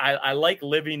 But I like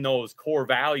living those core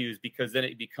values because then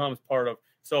it becomes part of,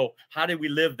 so how do we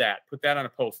live that? Put that on a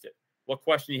Post-it. What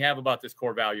question do you have about this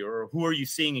core value? Or who are you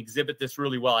seeing exhibit this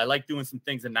really well? I like doing some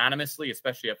things anonymously,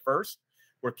 especially at first,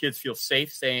 where kids feel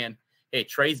safe saying, hey,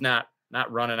 Trey's not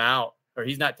running out, or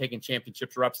he's not taking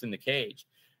championship reps in the cage.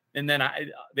 And then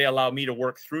they allow me to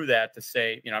work through that to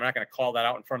say, I'm not going to call that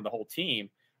out in front of the whole team,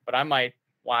 but I might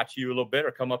watch you a little bit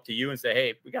or come up to you and say,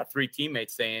 hey, we got 3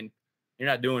 teammates saying you're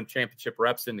not doing championship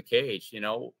reps in the cage.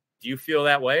 Do you feel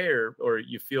that way or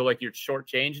you feel like you're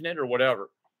shortchanging it or whatever?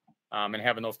 And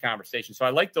having those conversations. So I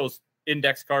like those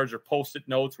index cards or Post-it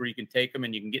notes where you can take them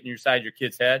and you can get inside your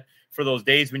kid's head for those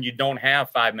days when you don't have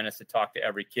 5 minutes to talk to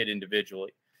every kid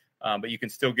individually. But you can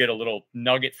still get a little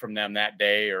nugget from them that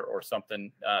day or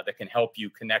something that can help you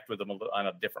connect with them on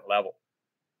a different level.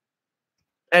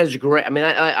 That is great. I mean,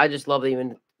 I just love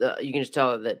even you can just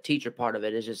tell the teacher part of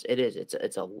it is just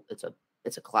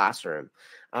it's a classroom,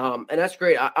 and that's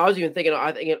great. I was even thinking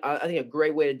I think a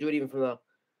great way to do it even from the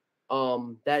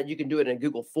that you can do it in a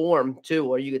Google form too,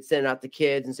 or you could send it out to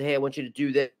kids and say, hey, I want you to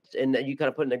do this, and then you kind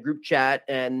of put in a group chat,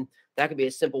 and that could be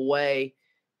a simple way.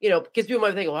 Because people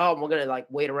might think, well, we're going to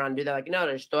wait around and do that. No,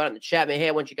 just throw it out in the chat. Man, hey,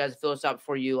 I want you guys to fill this out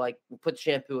before you put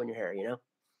shampoo in your hair,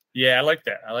 Yeah, I like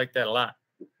that. I like that a lot.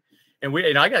 And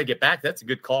I got to get back. That's a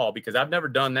good call because I've never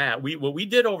done that. What we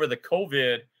did over the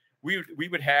COVID, we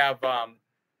would have,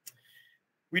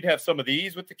 we'd have some of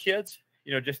these with the kids,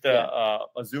 just a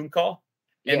Zoom call.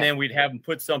 And then we'd have them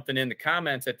put something in the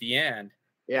comments at the end,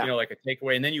 like a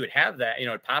takeaway. And then you would have that,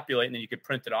 it'd populate and then you could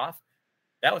print it off.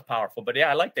 That was powerful. But,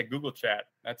 I like that Google chat.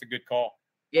 That's a good call.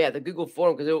 Yeah, the Google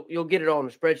form, because you'll get it all in a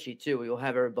spreadsheet, too. You'll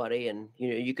have everybody, and,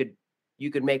 you could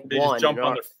make one.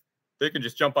 They can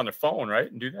just jump on their phone,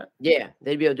 right, and do that? Yeah,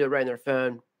 they'd be able to do it right on their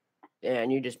phone,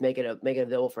 and you just make it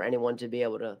available for anyone to be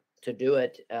able to do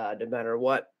it, no matter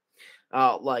what,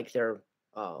 like their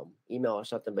email or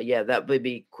something. But, yeah, that would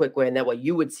be a quick way, and that way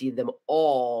you would see them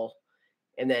all,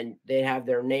 and then they have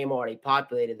their name already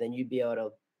populated. Then you'd be able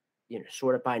to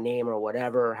sort it by name or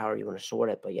whatever, however you want to sort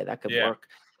it. But yeah, that could Yeah. work.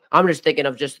 I'm just thinking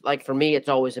of just like, for me, it's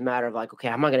always a matter of like, okay,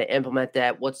 how am I going to implement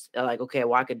that? What's like, okay,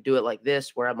 well, I could do it like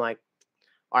this, where I'm like,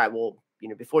 all right, well,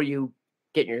 before you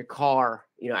get in your car,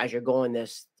 as you're going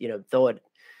this, throw it,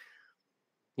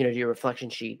 to your reflection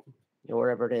sheet,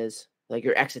 wherever it is, like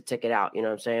your exit ticket out, you know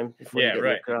what I'm saying? Before you get in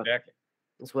your car. Exactly.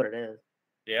 That's what it is.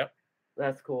 Yeah.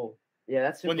 That's cool. Yeah,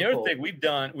 that's super Well, the other cool. thing we've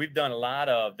done a lot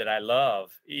of that I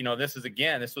love, this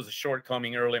was a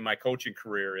shortcoming early in my coaching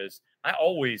career, is I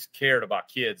always cared about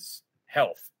kids'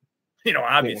 health,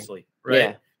 obviously.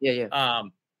 Right. Yeah.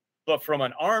 But from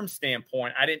an arm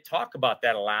standpoint, I didn't talk about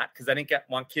that a lot because I didn't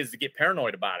want kids to get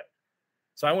paranoid about it.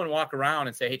 So I wouldn't walk around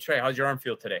and say, hey, Trey, how's your arm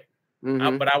feel today?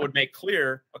 But I would make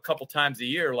clear a couple times a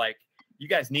year, like, you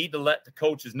guys need to let the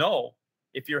coaches know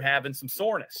if you're having some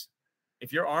soreness.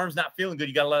 If your arm's not feeling good,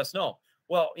 you got to let us know.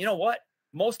 Well, you know what?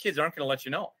 Most kids aren't going to let you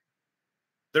know.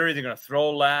 They're either going to throw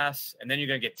less, and then you're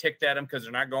going to get ticked at them because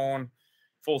they're not going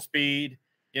full speed,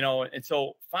 And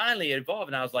so finally it evolved,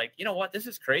 and I was like, you know what? This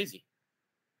is crazy,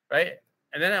 right?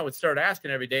 And then I would start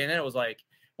asking every day, and then it was like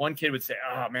one kid would say,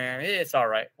 oh, man, it's all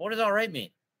right. What does all right mean?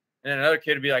 And then another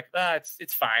kid would be like,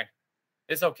 it's fine.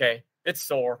 It's okay. It's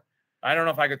sore. I don't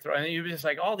know if I could throw. And you'd be just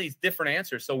like all these different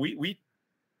answers. So we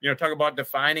talk about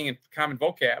defining and common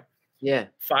vocab. Yeah.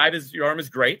 5 is your arm is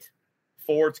great.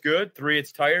 4, it's good. 3,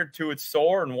 it's tired. 2, it's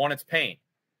sore. And 1, it's pain.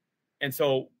 And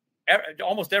so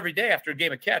almost every day after a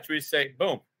game of catch, we just say,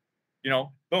 boom,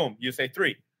 boom. You say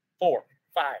 3, 4,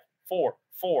 5, 4,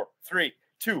 4, 3,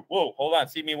 2. Whoa, hold on.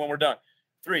 See me when we're done.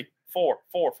 3, 4,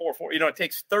 4, 4, 4. It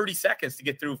takes 30 seconds to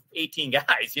get through 18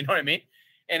 guys. You know what I mean?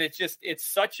 And it's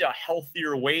such a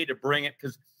healthier way to bring it.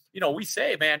 Cause we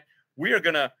say, man, we are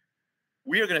going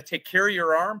to take care of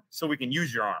your arm so we can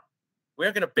use your arm. We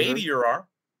aren't going to baby your arm.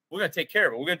 We're going to take care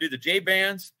of it. We're going to do the J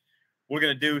bands. We're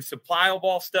going to do some plyo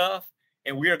ball stuff,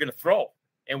 and we are going to throw,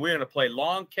 and we're going to play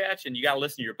long catch, and you got to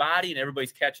listen to your body, and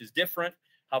everybody's catch is different.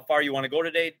 How far you want to go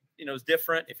today, is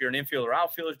different. If you're an infielder or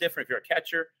outfielder, is different. If you're a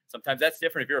catcher, sometimes that's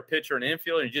different. If you're a pitcher and an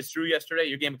infielder and you just threw yesterday,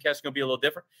 your game of catch is going to be a little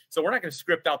different. So we're not going to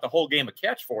script out the whole game of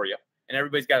catch for you, and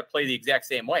everybody's got to play the exact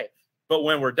same way. But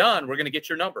when we're done, we're going to get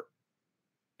your number.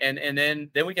 And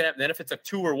then we can have, then if it's a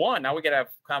 2 or 1, now we got to have,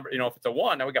 if it's a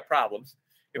 1, now we got problems.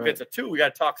 If it's a 2, we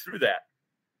got to talk through that.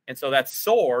 And so that's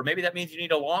sore. Maybe that means you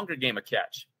need a longer game of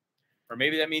catch, or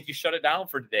maybe that means you shut it down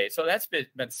for today. So that's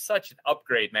been such an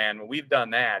upgrade, man. When we've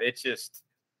done that, it's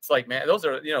like, man, those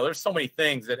are, there's so many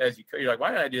things that you're like,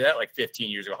 why did I do that like 15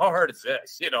 years ago? How hard is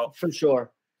this? For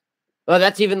sure. Well,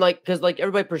 that's even because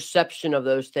everybody's perception of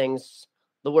those things,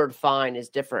 the word fine is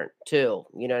different too.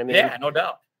 You know what I mean? Yeah, no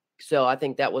doubt. So I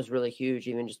think that was really huge.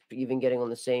 Even getting on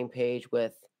the same page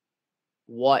with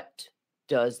what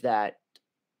does that,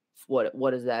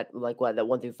 what is that, like what that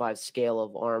 1 through 5 scale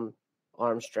of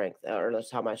arm strength, or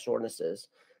that's how my soreness is.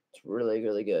 It's really,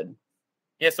 really good.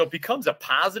 Yeah. So it becomes a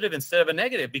positive instead of a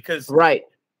negative, because right.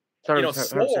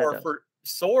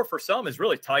 Sore for some is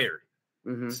really tired.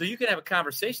 Mm-hmm. So you can have a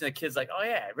conversation. The kid's like, oh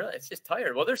yeah, really, it's just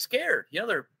tired. Well, they're scared.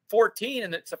 They're 14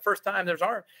 and it's the first time there's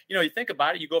arm. You think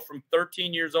about it, you go from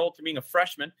 13 years old to being a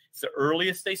freshman. It's the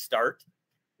earliest they start.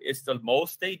 It's the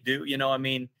most they do,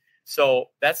 so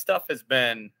that stuff has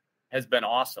been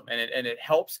awesome. And it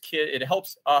helps it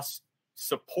helps us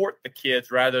support the kids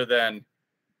rather than,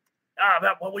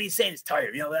 what are you saying? It's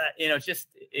tired.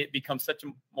 It becomes such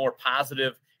a more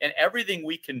positive, and everything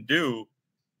we can do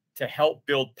to help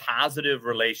build positive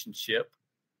relationship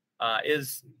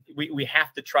is we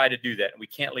have to try to do that, and we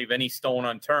can't leave any stone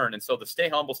unturned. And so the stay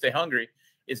humble, stay hungry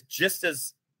is just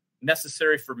as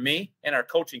necessary for me and our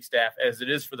coaching staff as it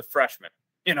is for the freshmen.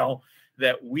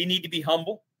 That we need to be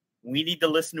humble. We need to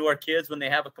listen to our kids when they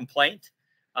have a complaint.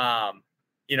 And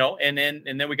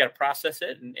then we got to process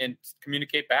it and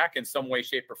communicate back in some way,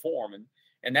 shape, or form.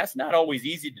 And that's not always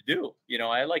easy to do.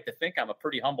 I like to think I'm a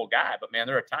pretty humble guy, but man,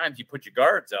 there are times you put your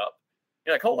guards up.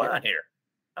 You're like, hold on here.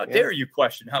 How dare you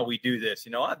question how we do this?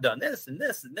 I've done this and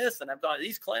this and this, and I've done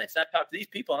these clinics, and I've talked to these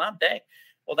people, and I'm dang.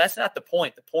 Well, that's not the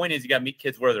point. The point is you got to meet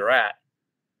kids where they're at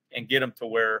and get them to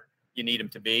where you need them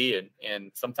to be.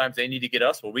 And sometimes they need to get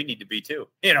us where we need to be too,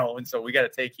 and so we got to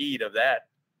take heed of that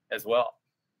as well.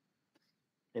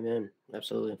 Amen.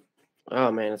 Absolutely.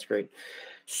 Oh man, that's great.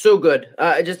 So good.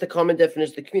 Just the common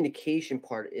definition, the communication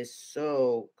part is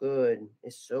so good.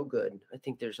 It's so good. I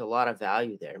think there's a lot of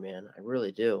value there, man. I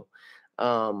really do.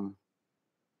 There's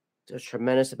a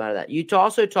tremendous amount of that. You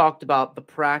also talked about the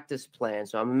practice plan.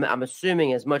 So I'm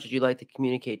assuming as much as you like to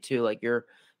communicate too, like you're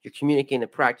you're communicating the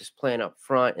practice plan up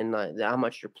front and how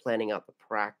much you're planning out the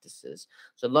practices.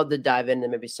 So I'd love to dive into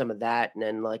maybe some of that, and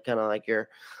then like kind of like your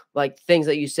like things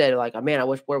that you said, like, oh man, I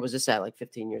wish where was this at like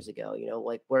 15 years ago? You know,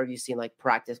 like where have you seen like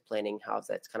practice planning? How's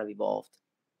that's kind of evolved?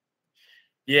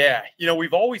 Yeah,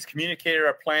 we've always communicated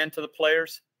our plan to the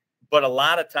players, but a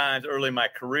lot of times early in my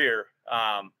career,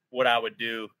 what I would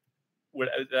do,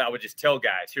 I would just tell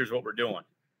guys, here's what we're doing.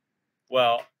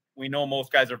 Well, we know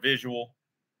most guys are visual,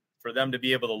 for them to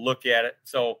be able to look at it.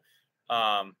 So,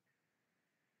 I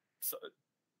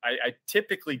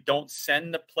typically don't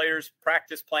send the players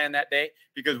practice plan that day,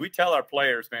 because we tell our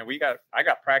players, man, I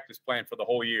got practice plan for the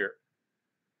whole year,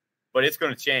 but it's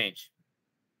going to change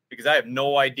because I have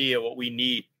no idea what we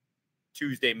need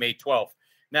Tuesday, May 12th.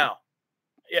 Now,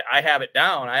 I have it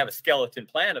down. I have a skeleton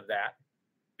plan of that,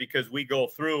 because we go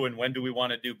through and when do we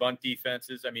want to do bunt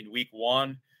defenses? I mean, week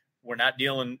 1, we're not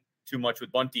dealing too much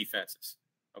with bunt defenses.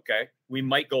 Okay. We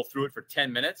might go through it for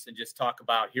 10 minutes and just talk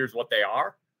about here's what they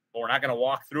are, but we're not going to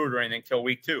walk through it or anything till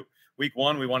week 2. Week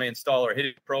 1, we want to install our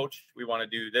hitting approach. We want to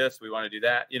do this. We want to do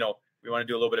that. We want to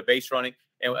do a little bit of base running.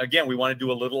 And again, we want to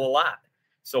do a lot.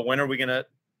 So when are we going to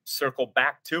circle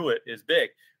back to it is big.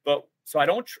 But so I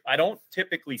don't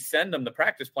typically send them the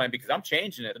practice plan, because I'm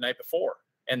changing it the night before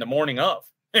and the morning of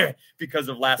because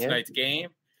of last night's game,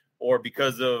 or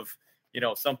because of,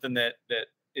 something that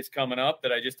is coming up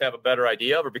that I just have a better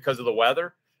idea of, or because of the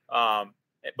weather.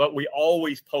 But we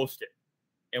always post it,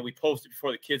 and we post it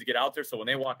before the kids get out there. So when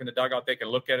they walk in the dugout, they can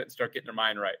look at it and start getting their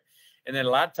mind right. And then a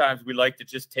lot of times we like to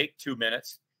just take 2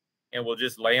 minutes and we'll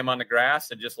just lay them on the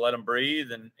grass and just let them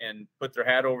breathe and put their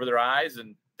hat over their eyes.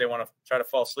 And they want to try to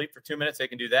fall asleep for 2 minutes, they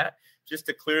can do that just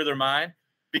to clear their mind.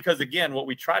 Because again, what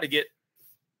we try to get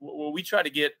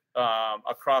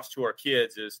across to our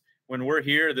kids is, when we're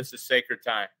here, this is sacred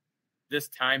time. This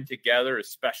time together is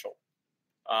special.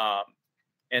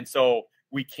 And so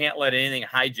we can't let anything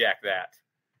hijack that.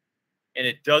 And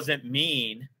it doesn't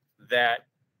mean that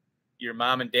your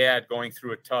mom and dad going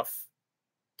through a tough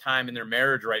time in their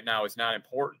marriage right now is not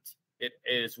important. It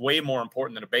is way more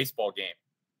important than a baseball game.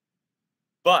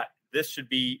 But this should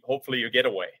be hopefully your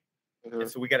getaway. Mm-hmm. And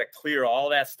so we got to clear all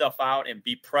that stuff out and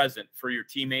be present for your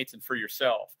teammates and for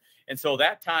yourself. And so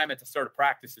that time at the start of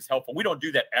practice is helpful. We don't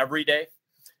do that every day,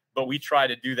 but we try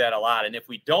to do that a lot. And if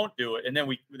we don't do it, and then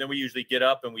we usually get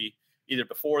up and we either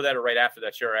before that or right after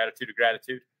that share our attitude of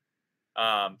gratitude.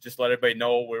 Just let everybody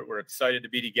know we're excited to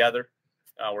be together.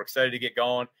 We're excited to get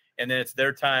going. And then it's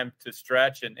their time to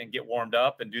stretch and get warmed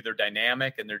up and do their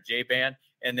dynamic and their J-band,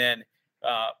 and then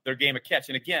their game of catch.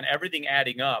 And again, everything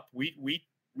adding up, we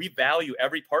value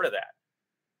every part of that.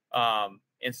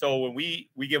 And so when we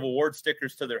give award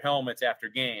stickers to their helmets after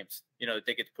games, that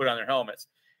they get to put on their helmets.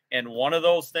 And one of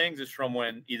those things is from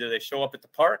when either they show up at the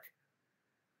park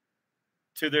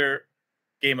to their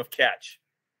game of catch,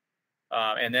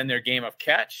 and then their game of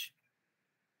catch,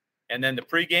 and then the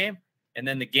pregame, and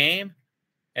then the game,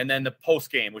 and then the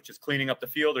postgame, which is cleaning up the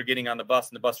field or getting on the bus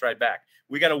and the bus ride back.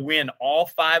 We got to win all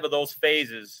 5 of those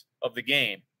phases of the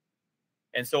game.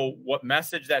 And so what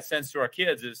message that sends to our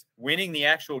kids is winning the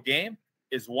actual game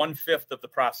is 1/5 of the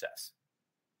process.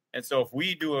 And so if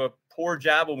we do a poor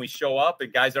job when we show up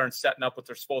and guys aren't setting up what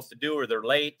they're supposed to do, or they're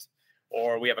late,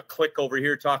 or we have a clique over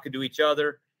here talking to each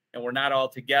other and we're not all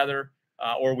together,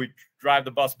 or we drive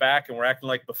the bus back and we're acting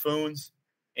like buffoons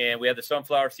and we have the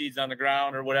sunflower seeds on the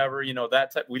ground or whatever,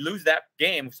 we lose that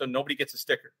game. So nobody gets a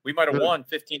sticker. We might've won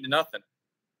 15-0.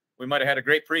 We might've had a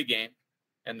great pregame,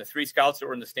 and the 3 scouts that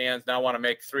were in the stands now want to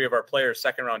make 3 of our players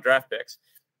second-round draft picks.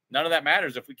 None of that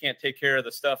matters if we can't take care of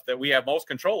the stuff that we have most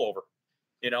control over,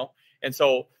 And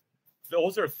so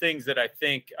those are things that I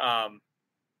think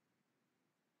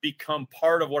become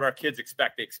part of what our kids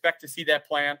expect. They expect to see that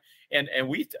plan. And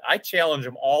I challenge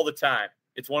them all the time.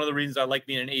 It's one of the reasons I like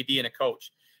being an AD and a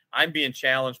coach. I'm being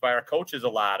challenged by our coaches a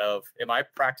lot of, am I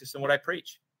practicing what I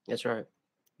preach? That's right.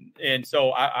 And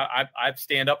so I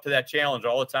stand up to that challenge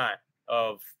all the time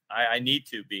of I need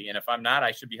to be. And if I'm not,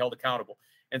 I should be held accountable.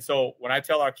 And so when I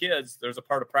tell our kids, there's a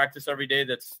part of practice every day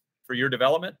that's for your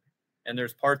development, and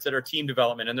there's parts that are team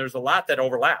development, and there's a lot that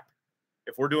overlap.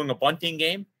 If we're doing a bunting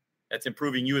game, that's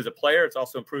improving you as a player. It's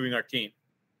also improving our team.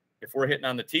 If we're hitting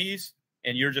on the tees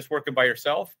and you're just working by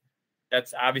yourself,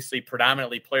 that's obviously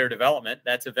predominantly player development.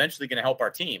 That's eventually going to help our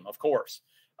team, of course.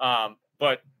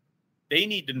 But they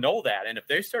need to know that. And if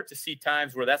they start to see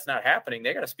times where that's not happening,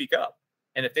 they got to speak up.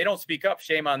 And if they don't speak up,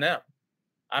 shame on them.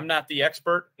 I'm not the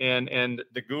expert and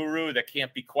the guru that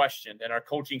can't be questioned, and our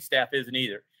coaching staff isn't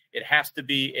either. It has to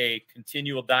be a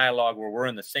continual dialogue where we're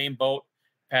in the same boat,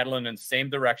 paddling in the same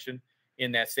direction,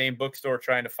 in that same bookstore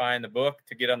trying to find the book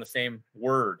to get on the same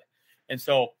word. And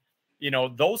so,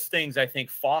 those things I think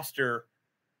foster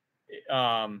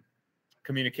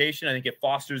communication. I think it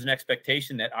fosters an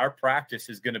expectation that our practice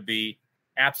is going to be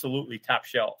absolutely top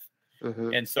shelf.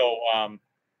 Mm-hmm. And so,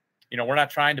 we're not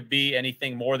trying to be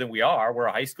anything more than we are. We're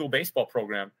a high school baseball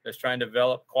program that's trying to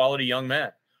develop quality young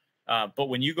men. But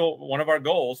when you go, one of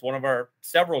our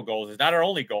several goals is not our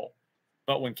only goal,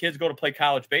 but when kids go to play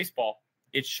college baseball,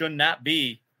 it should not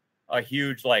be a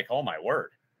huge, like, oh my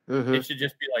word. Mm-hmm. It should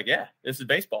just be like, yeah, this is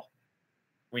baseball.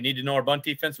 We need to know our bunt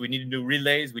defense. We need to do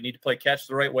relays. We need to play catch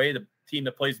the right way. The team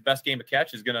that plays the best game of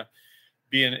catch is going to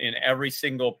be in every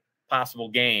single possible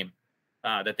game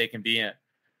that they can be in.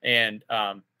 And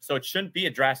so it shouldn't be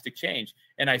a drastic change.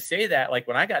 And I say that, like,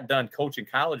 when I got done coaching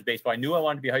college baseball, I knew I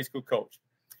wanted to be a high school coach.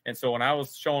 And so when I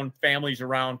was showing families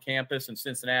around campus in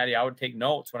Cincinnati, I would take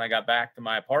notes when I got back to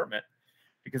my apartment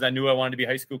because I knew I wanted to be a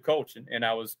high school coach. And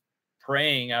I was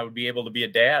praying I would be able to be a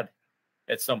dad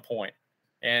at some point,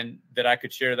 and that I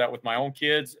could share that with my own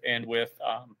kids and with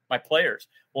my players.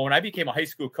 Well, when I became a high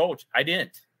school coach, I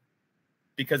didn't,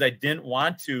 because I didn't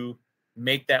want to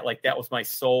make that like that was my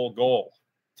sole goal,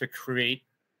 to create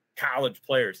college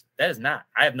players. That is not.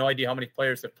 I have no idea how many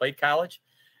players have played college.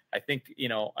 I think,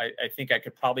 I think I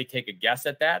could probably take a guess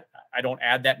at that. I don't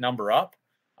add that number up.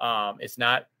 It's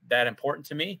not that important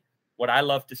to me. What I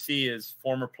love to see is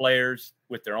former players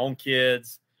with their own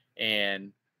kids,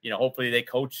 and, hopefully they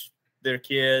coach their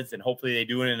kids, and hopefully they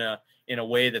do it in a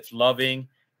way that's loving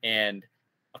and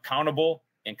accountable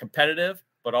and competitive,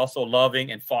 but also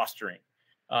loving and fostering.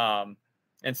 And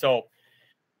so,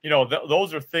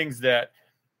 those are things that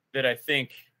I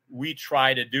think we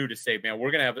try to do, to say, man,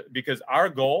 we're going to have, because our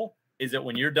goal is that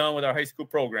when you're done with our high school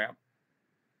program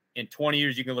in 20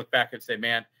 years, you can look back and say,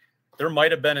 man, there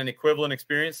might've been an equivalent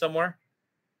experience somewhere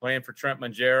playing for Trent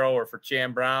Mangiero or for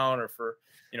Chan Brown or for,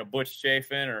 Butch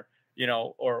Chafin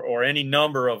or any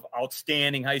number of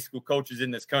outstanding high school coaches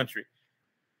in this country,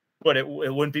 but it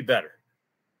wouldn't be better.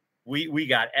 We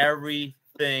got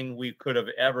everything we could have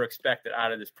ever expected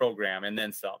out of this program, and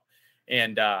then some.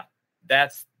 And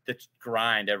that's the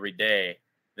grind every day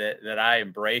that I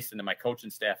embrace, and that my coaching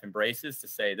staff embraces, to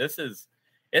say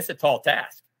it's a tall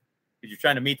task, because you're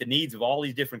trying to meet the needs of all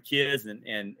these different kids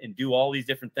and do all these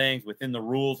different things within the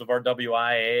rules of our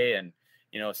WIA, and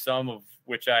some of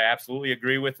which I absolutely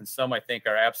agree with, and some I think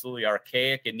are absolutely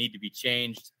archaic and need to be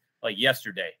changed like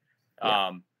yesterday.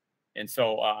 Yeah. And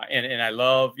so and I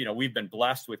love, we've been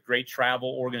blessed with great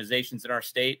travel organizations in our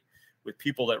state, with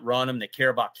people that run them, that care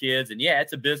about kids. And yeah,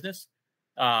 it's a business.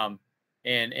 But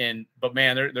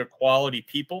man, they're quality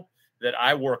people that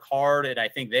I work hard, and I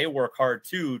think they work hard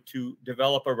too, to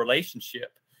develop a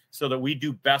relationship so that we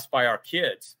do best by our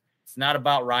kids. It's not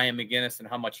about Ryan McGinnis and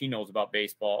how much he knows about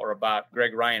baseball, or about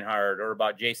Greg Reinhardt, or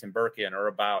about Jason Birkin, or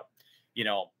about,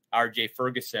 RJ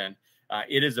Ferguson.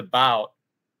 It is about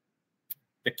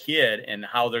the kid and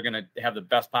how they're going to have the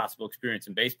best possible experience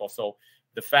in baseball. So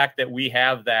the fact that we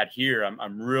have that here,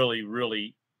 I'm really,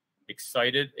 really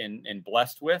excited and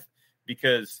blessed with,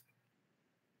 because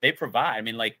they provide. I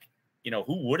mean,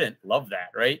 who wouldn't love that,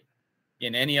 right?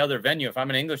 In any other venue, if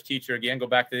I'm an English teacher, again, go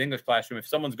back to the English classroom, if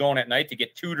someone's going at night to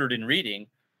get tutored in reading,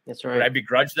 that's right, would I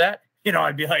begrudge that?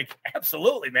 I'd be like,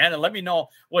 absolutely, man. And let me know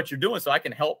what you're doing so I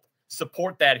can help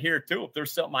support that here too. If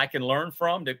there's something I can learn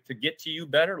from to get to you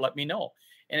better, let me know.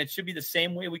 And it should be the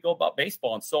same way we go about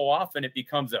baseball. And so often it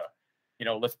becomes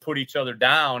let's put each other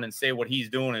down and say what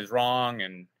he's doing is wrong,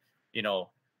 and,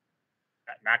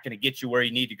 not going to get you where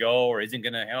you need to go, or isn't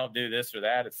going to help do this or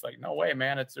that. It's like, no way,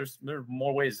 man. There's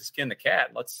more ways to skin the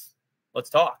cat. Let's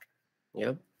talk.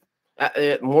 Yep.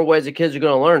 More ways the kids are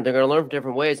going to learn. They're going to learn from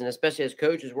different ways. And especially as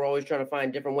coaches, we're always trying to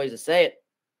find different ways to say it.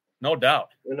 No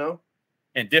doubt.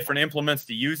 And different implements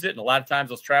to use it. And a lot of times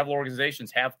those travel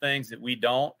organizations have things that we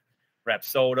don't,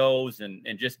 Rapsodos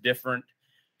and just different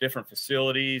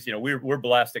facilities. We're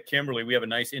blessed at Kimberly. We have a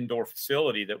nice indoor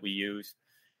facility that we use,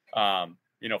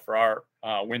 for our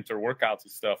winter workouts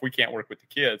and stuff. We can't work with the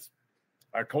kids.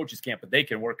 Our coaches can't, but they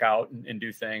can work out and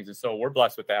do things. And so we're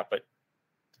blessed with that. But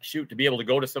shoot, to be able to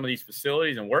go to some of these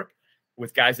facilities and work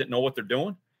with guys that know what they're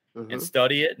doing, mm-hmm. and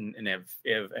study it and have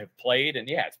played. And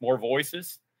yeah, it's more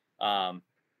voices. So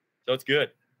it's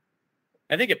good.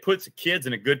 I think it puts the kids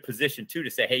in a good position too, to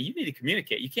say, hey, you need to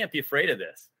communicate. You can't be afraid of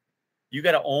this. You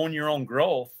got to own your own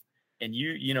growth, and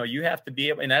you have to be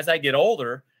able, and as I get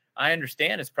older, I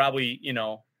understand it's probably,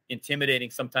 intimidating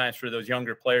sometimes for those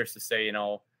younger players to say,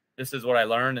 this is what I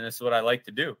learned and this is what I like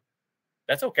to do.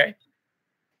 That's okay.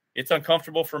 It's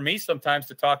uncomfortable for me sometimes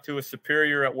to talk to a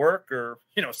superior at work, or,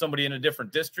 somebody in a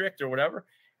different district or whatever.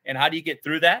 And how do you get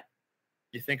through that?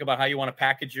 You think about how you want to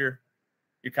package your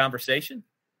conversation.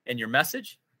 and your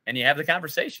message, and you have the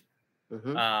conversation.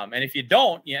 Mm-hmm. And if you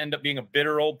don't, you end up being a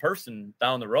bitter old person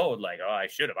down the road. Like, oh, I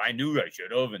should have, I knew I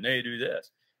should have, and they do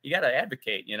this. You got to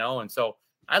advocate, you know? And so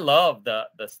I love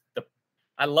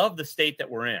I love the state that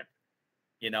we're in.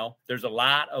 You know, there's a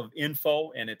lot of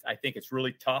info, and I think it's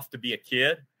really tough to be a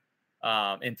kid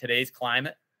in today's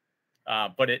climate.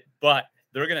 But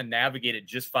they're going to navigate it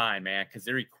just fine, man, because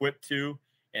they're equipped to,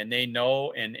 and they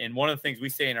know. And one of the things we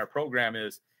say in our program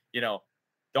is, you know,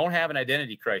 don't have an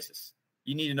identity crisis.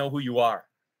 You need to know who you are.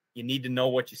 You need to know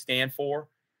what you stand for,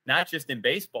 not just in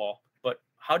baseball, but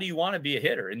how do you want to be a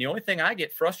hitter? And the only thing I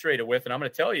get frustrated with, and I'm going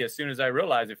to tell you as soon as I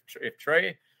realize if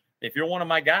Trey, if you're one of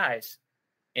my guys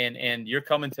and you're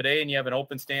coming today and you have an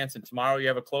open stance and tomorrow you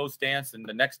have a closed stance and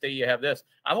the next day you have this,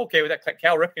 I'm okay with that.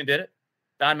 Cal Ripken did it.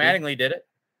 Don Mattingly did it.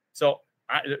 So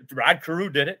Rod Carew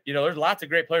did it. You know, there's lots of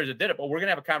great players that did it, but we're going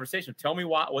to have a conversation. Tell me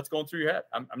what's going through your head.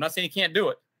 I'm not saying you can't do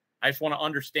it. I just want to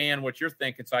understand what you're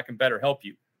thinking so I can better help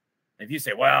you. And if you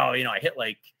say, well, you know, I hit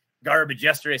like garbage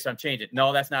yesterday, so I'm changing.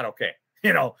 No, that's not okay.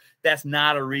 You know, that's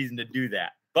not a reason to do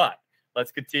that. But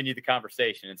let's continue the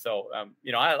conversation. And so,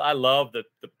 you know, I love the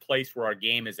place where our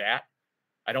game is at.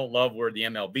 I don't love where the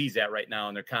MLB's at right now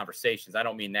in their conversations. I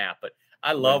don't mean that, but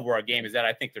I love where our game is at.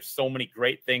 I think there's so many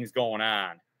great things going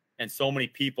on and so many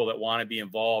people that want to be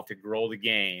involved to grow the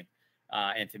game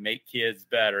and to make kids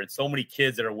better. And so many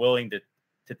kids that are willing to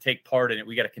take part in it.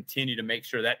 We got to continue to make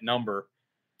sure that number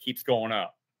keeps going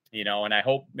up, you know, and I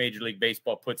hope Major League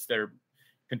Baseball gets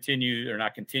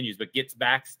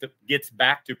back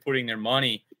to putting their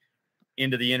money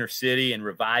into the inner city and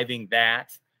reviving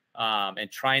that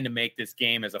and trying to make this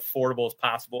game as affordable as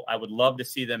possible. I would love to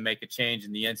see them make a change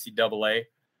in the NCAA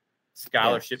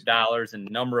scholarship dollars and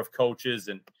number of coaches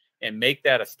and make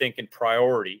that a stinking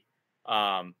priority.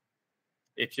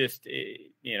 It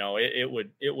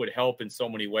would help in so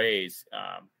many ways.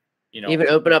 You know, even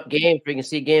open up games where you can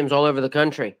see games all over the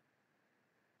country.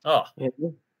 Oh,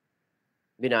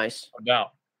 be nice. No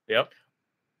doubt. Yep.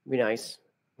 Be nice.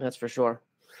 That's for sure.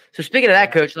 So speaking of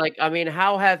that, Coach, like, I mean,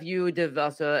 how have you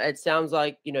developed? It sounds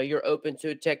like, you know, you're open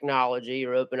to technology.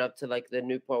 You're open up to like the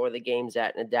new point where the game's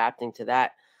at and adapting to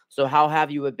that. So how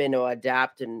have you been to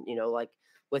adapt and, you know, like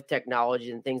with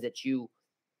technology and things that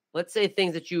let's say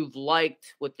things that you've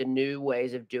liked with the new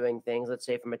ways of doing things, let's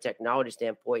say from a technology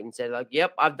standpoint, and said like,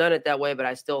 yep, I've done it that way, but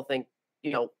I still think,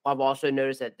 you know, I've also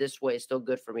noticed that this way is still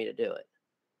good for me to do it.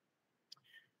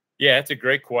 Yeah, it's a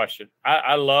great question.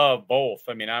 I love both.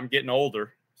 I mean, I'm getting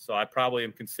older, so I probably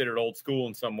am considered old school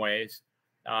in some ways.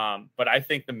 But I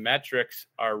think the metrics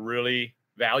are really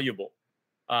valuable.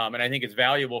 And I think it's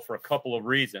valuable for a couple of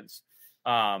reasons.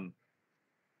 I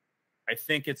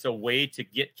think it's a way to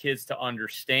get kids to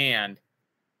understand,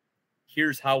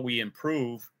 here's how we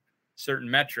improve certain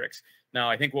metrics. Now,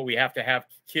 I think what we have to have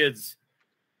kids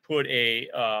put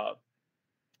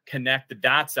connect the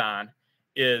dots on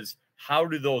is, how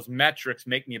do those metrics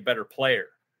make me a better player?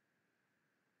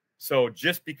 So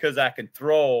just because I can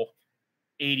throw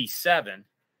 87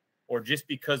 or just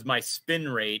because my spin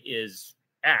rate is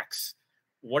X,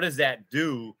 what does that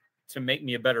do to make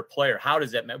me a better player? How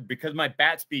does that, because my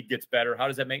bat speed gets better, how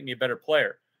does that make me a better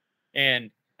player?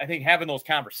 And I think having those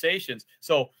conversations,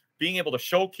 so being able to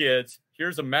show kids,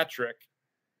 here's a metric,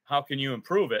 how can you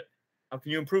improve it? How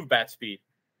can you improve bat speed?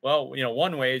 Well, you know,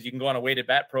 one way is you can go on a weighted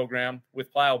bat program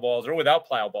with plyo balls or without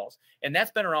plyo balls. And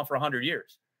that's been around for 100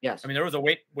 years. Yes. I mean, there was a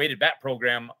weighted bat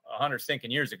program 100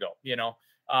 stinking years ago, you know?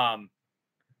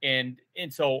 And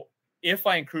so if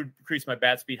I increase my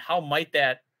bat speed, how might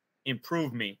that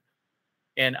improve me?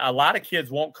 And a lot of kids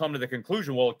won't come to the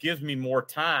conclusion, well, it gives me more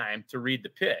time to read the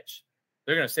pitch.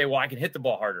 They're going to say, well, I can hit the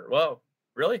ball harder. Well,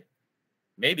 really?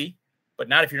 Maybe, but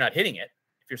not if you're not hitting it.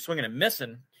 If you're swinging and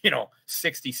missing, you know,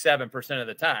 67% of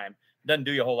the time, doesn't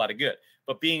do you a whole lot of good.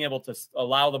 But being able to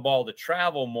allow the ball to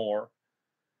travel more,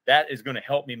 that is going to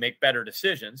help me make better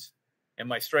decisions. And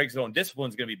my strike zone discipline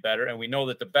is going to be better. And we know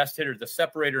that the best hitters, the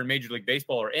separator in Major League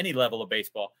Baseball or any level of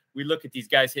baseball, we look at these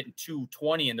guys hitting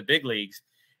 220 in the big leagues.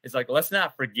 It's like, let's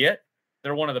not forget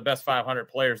they're one of the best 500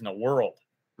 players in the world.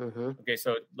 Mm-hmm. Okay,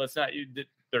 so let's not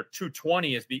 – their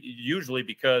 220 is usually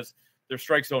because their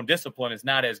strike zone discipline is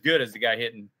not as good as the guy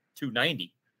hitting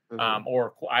 290. Mm-hmm.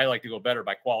 Or I like to go better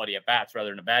by quality at bats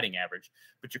rather than a batting average.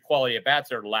 But your quality at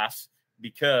bats are less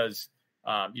because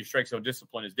your strike zone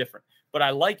discipline is different. But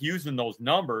I like using those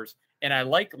numbers, and I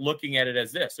like looking at it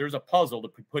as this. There's a puzzle to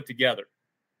put together.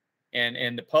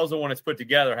 And the puzzle, when it's put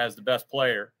together, has the best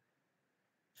player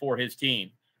for his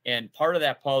team. And part of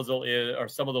that puzzle are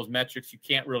some of those metrics you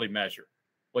can't really measure.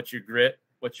 What's your grit?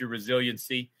 What's your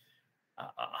resiliency?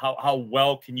 How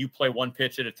well can you play one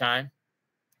pitch at a time?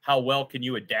 how well can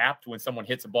you adapt when someone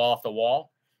hits a ball off the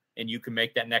wall and you can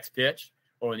make that next pitch?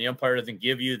 Or when the umpire doesn't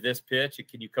give you this pitch,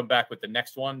 can you come back with the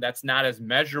next one? That's not as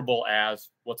measurable as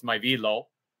what's my velo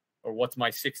or what's my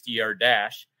 60-yard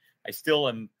dash. I still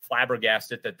am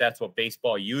flabbergasted that that's what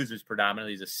baseball uses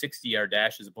predominantly, is a 60-yard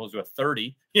dash as opposed to a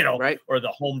 30, right? Or the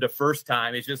home to first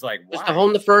time. It's just like, just the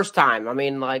home the first time. I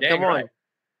mean, like, Dang, come on. right.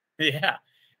 Yeah.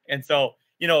 And so,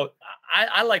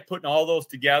 I like putting all those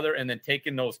together and then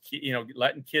taking those,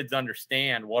 letting kids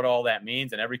understand what all that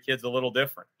means. And every kid's a little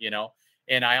different,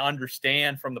 and I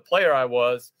understand from the player I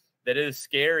was that it is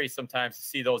scary sometimes to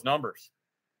see those numbers.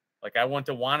 Like I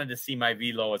wanted to see my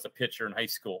velo as a pitcher in high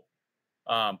school.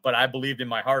 But I believed in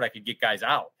my heart I could get guys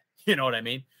out. You know what I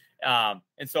mean?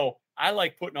 And so I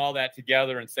like putting all that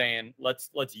together and saying, let's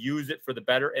use it for the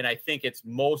better. And I think it's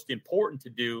most important to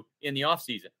do in the off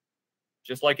season,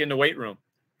 just like in the weight room.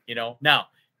 Now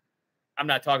I'm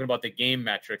not talking about the game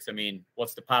metrics. I mean,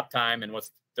 what's the pop time and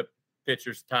what's the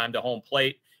pitcher's time to home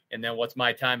plate? And then what's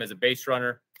my time as a base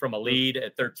runner from a lead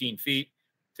at 13 feet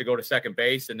to go to second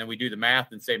base? And then we do the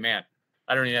math and say, man,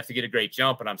 I don't even have to get a great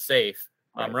jump and I'm safe.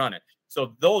 I'm running.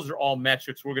 So those are all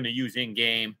metrics we're going to use in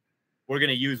game. We're going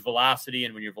to use velocity.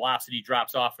 And when your velocity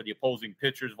drops off or the opposing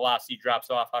pitcher's velocity drops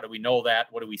off, how do we know that?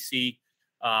 What do we see?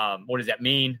 What does that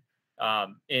mean?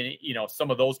 And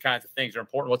some of those kinds of things are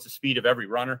important. What's the speed of every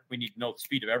runner? We need to know the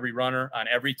speed of every runner on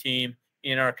every team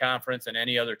in our conference and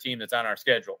any other team that's on our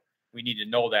schedule. We need to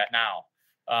know that now.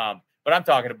 But I'm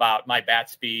talking about my bat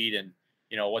speed and,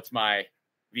 what's my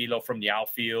velo from the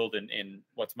outfield and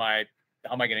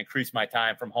how am I going to increase my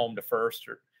time from home to first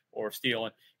or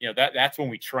stealing? That's when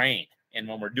we train. And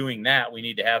when we're doing that, we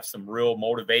need to have some real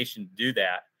motivation to do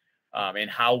that and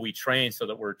how we train so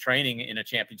that we're training in a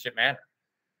championship manner.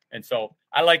 And so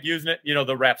I like using it,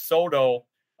 the Rapsodo.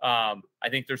 I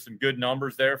think there's some good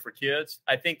numbers there for kids.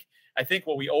 I think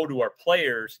what we owe to our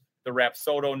players, the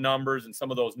Rapsodo numbers and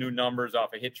some of those new numbers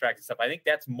off of hit track and stuff, I think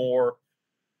that's more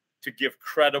to give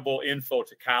credible info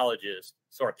to colleges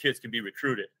so our kids can be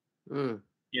recruited.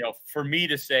 For me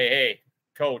to say, hey,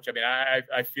 coach, I mean,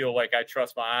 I feel like I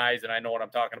trust my eyes and I know what I'm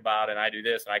talking about and I do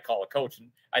this and I call a coach. And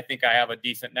I think I have a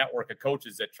decent network of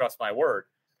coaches that trust my word,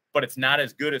 but it's not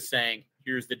as good as saying,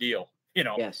 here's the deal.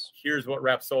 Yes. Here's what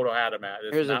Rapsodo had him at.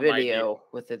 Here's a video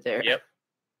with it there. Yep.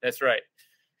 That's right.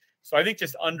 So I think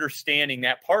just understanding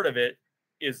that part of it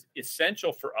is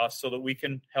essential for us so that we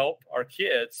can help our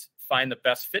kids find the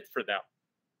best fit for them.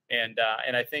 And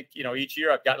I think, each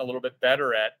year I've gotten a little bit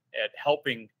better at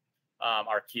helping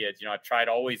our kids. I've tried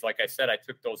always, like I said, I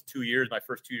took those 2 years, my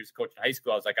first 2 years coaching high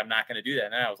school. I was like, I'm not going to do that.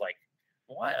 And then I was like,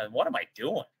 what am I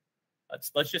doing?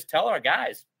 Let's just tell our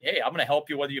guys, hey, I'm going to help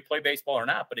you whether you play baseball or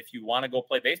not. But if you want to go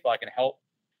play baseball, I can help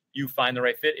you find the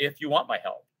right fit if you want my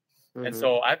help. Mm-hmm. And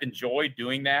so I've enjoyed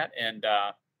doing that. And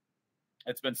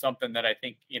it's been something that I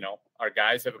think, our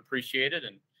guys have appreciated.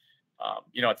 And,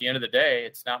 at the end of the day,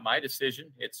 it's not my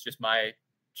decision. It's just my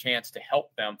chance to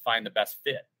help them find the best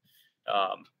fit.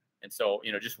 And so,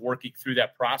 just working through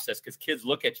that process, because kids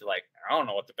look at you like, I don't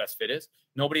know what the best fit is.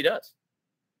 Nobody does.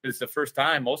 It's the first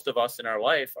time most of us in our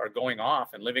life are going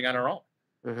off and living on our own.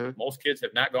 Mm-hmm. Most kids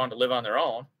have not gone to live on their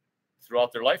own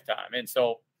throughout their lifetime. And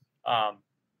so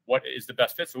what is the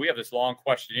best fit? So we have this long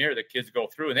questionnaire that kids go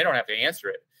through and they don't have to answer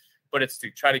it, but it's to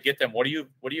try to get them. What do you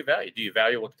value? Do you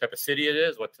value what type of city it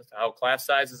is? How class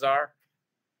sizes are,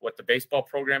 what the baseball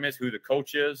program is, who the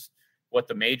coach is, what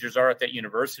the majors are at that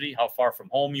university, how far from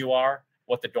home you are,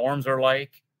 what the dorms are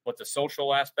like, what the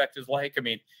social aspect is like. I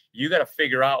mean, you got to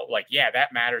figure out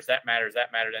that matters.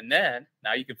 And then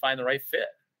now you can find the right fit.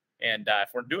 And if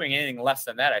we're doing anything less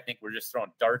than that, I think we're just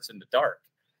throwing darts in the dark.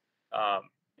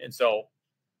 And so,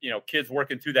 kids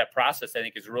working through that process, I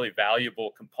think is a really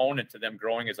valuable component to them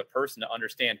growing as a person to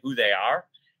understand who they are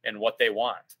and what they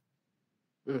want.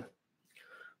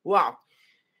 Wow.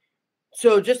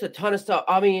 So just a ton of stuff.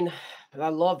 I mean, I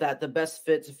love that. The best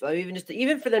fits,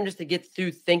 even for them just to get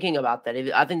through thinking about that.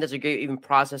 I think that's a great even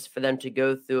process for them to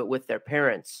go through it with their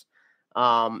parents,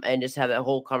 and just have that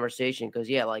whole conversation. Because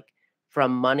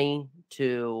from money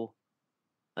to,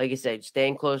 like I said,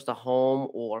 staying close to home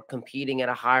or competing at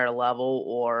a higher level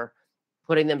or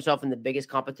putting themselves in the biggest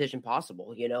competition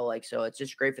possible. So it's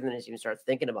just great for them to even start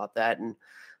thinking about that, and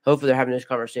hopefully they're having this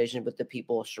conversation with the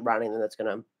people surrounding them that's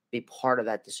going to be part of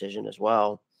that decision as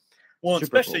well. Well,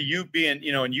 especially cool. You being,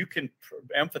 and you can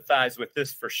empathize with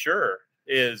this for sure,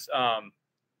 is,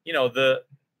 the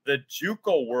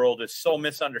JUCO world is so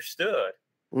misunderstood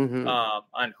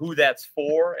on who that's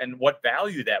for and what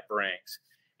value that brings.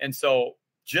 And so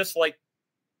just like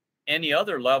any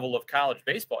other level of college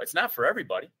baseball, it's not for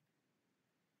everybody,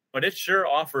 but it sure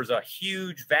offers a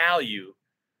huge value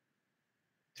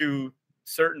to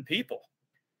certain people.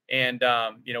 And,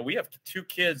 we have 2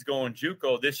 kids going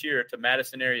JUCO this year to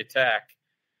Madison Area Tech,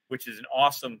 which is an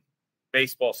awesome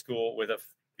baseball school with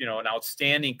an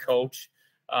outstanding coach.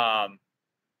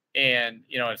 It's an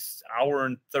hour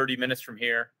and 30 minutes from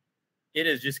here. It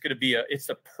is just going to be it's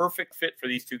a perfect fit for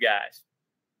these 2 guys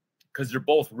because they're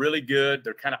both really good.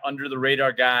 They're kind of under the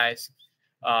radar guys.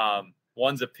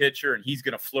 One's a pitcher and he's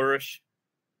going to flourish.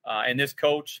 And this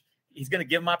coach, he's going to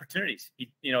give them opportunities.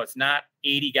 It's not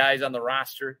 80 guys on the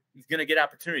roster. He's going to get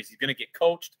opportunities. He's going to get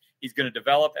coached. He's going to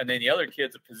develop. And then the other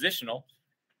kid's a positional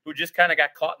who just kind of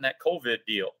got caught in that COVID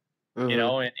deal,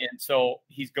 and so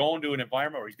he's going to an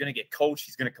environment where he's going to get coached.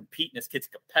 He's going to compete. And this kid's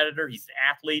a competitor. He's an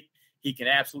athlete. He can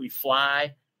absolutely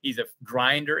fly. He's a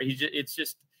grinder.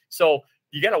 So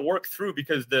you got to work through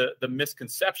because the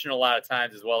misconception a lot of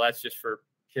times is, well, that's just for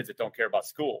kids that don't care about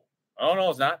school. Oh, no,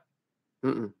 it's not.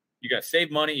 Mm-mm. You're going to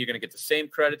save money. You're going to get the same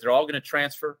credit. They're all going to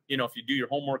transfer. If you do your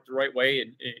homework the right way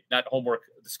and not homework,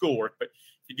 the schoolwork, but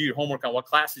if you do your homework on what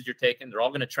classes you're taking, they're all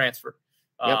going to transfer.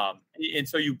 Yep. And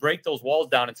so you break those walls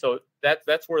down. And so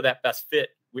that's where that best fit.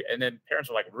 And then parents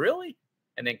are like, really?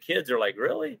 And then kids are like,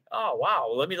 really? Oh, wow.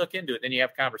 Well, let me look into it. Then you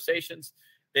have conversations.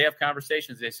 They have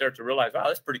conversations. They start to realize, wow,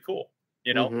 that's pretty cool.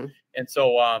 Mm-hmm. And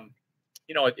so,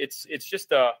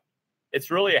 it's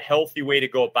really a healthy way to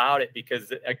go about it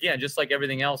because, again, just like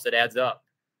everything else, it adds up.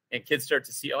 And kids start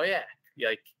to see, oh, yeah,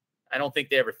 like I don't think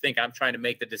they ever think I'm trying to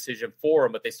make the decision for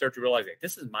them, but they start to realize, like,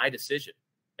 this is my decision.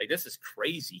 Like, this is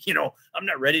crazy. I'm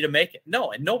not ready to make it.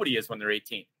 No, and nobody is when they're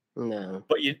 18. No.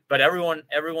 But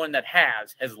everyone that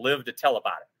has lived to tell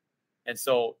about it. And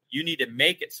so you need to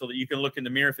make it so that you can look in the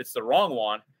mirror if it's the wrong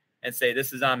one and say,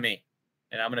 this is on me.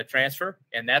 And I'm going to transfer.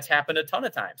 And that's happened a ton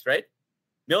of times, right?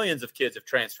 Millions of kids have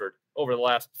transferred over the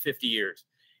last 50 years.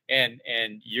 And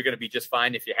you're going to be just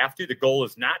fine if you have to. The goal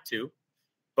is not to.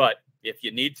 But if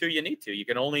you need to, you need to. You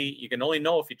can only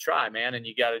know if you try, man. And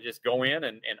you got to just go in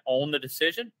and own the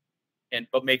decision.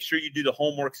 But make sure you do the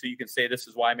homework so you can say, this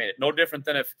is why I made it. No different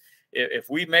than if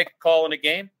we make a call in a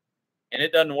game and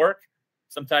it doesn't work,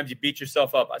 sometimes you beat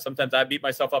yourself up. Sometimes I beat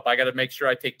myself up. I got to make sure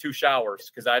I take 2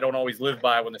 showers because I don't always live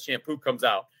by when the shampoo comes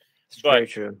out. Very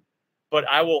true. But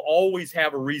I will always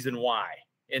have a reason why.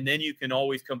 And then you can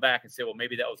always come back and say, well,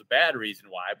 maybe that was a bad reason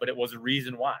why, but it was a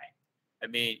reason why. I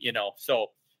mean,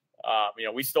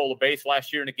 we stole a base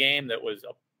last year in a game that was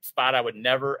a spot I would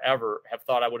never, ever have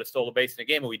thought I would have stole a base in a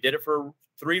game. And we did it for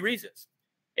 3 reasons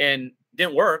and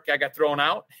didn't work. I got thrown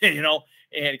out, and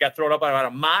got thrown up by about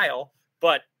a mile.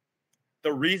 But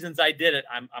the reasons I did it,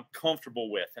 I'm comfortable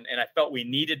with. And I felt we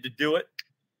needed to do it,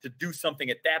 to do something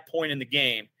at that point in the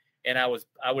game. And I would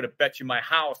have bet you my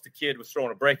house the kid was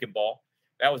throwing a breaking ball.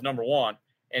 That was number one.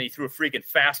 And he threw a freaking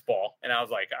fastball. And I was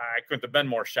like, I couldn't have been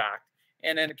more shocked.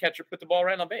 And then the catcher put the ball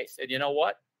right on base. And you know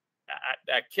what?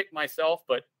 I kicked myself,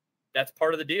 but that's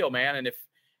part of the deal, man. And if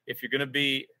you're going to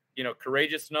be,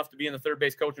 courageous enough to be in the third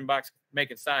base coaching box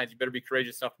making signs, you better be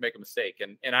courageous enough to make a mistake.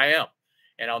 And I am.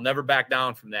 And I'll never back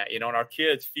down from that. And our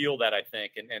kids feel that, I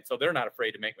think. And so they're not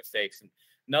afraid to make mistakes. And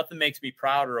nothing makes me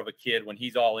prouder of a kid when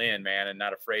he's all in, man, and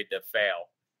not afraid to fail.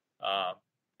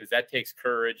 Because that takes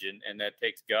courage and that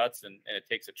takes guts and it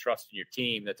takes a trust in your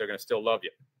team that they're going to still love you.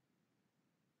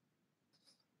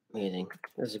 Amazing.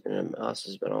 This has been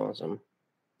awesome.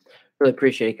 Really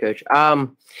appreciate it, Coach.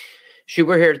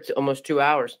 We're here almost 2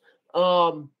 hours.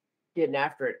 Getting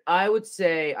after it. I would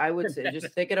say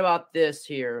just thinking about this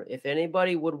here, if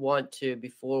anybody would want to,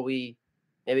 before we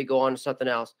maybe go on to something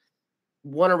else,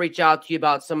 want to reach out to you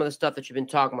about some of the stuff that you've been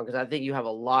talking about, because I think you have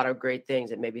a lot of great things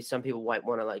that maybe some people might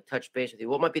want to touch base with you.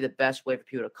 What might be the best way for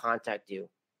people to contact you?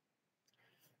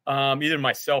 Either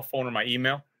my cell phone or my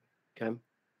email. Okay.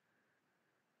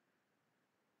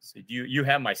 So you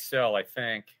have my cell, I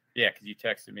think. Yeah, because you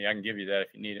texted me. I can give you that if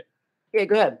you need it. Yeah,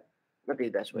 go ahead. Might be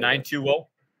the best way. 920.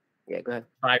 Yeah, go ahead.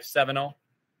 570.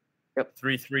 Yep.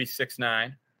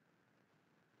 3369.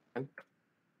 Okay.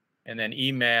 And then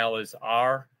email is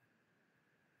R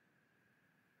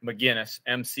McGinnis,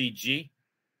 MCG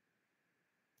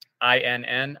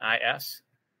INNIS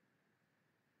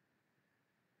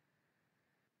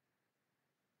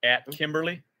at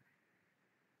Kimberly.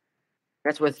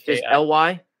 That's with just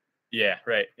LY? Yeah,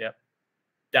 right. Yep.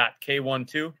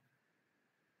 .K12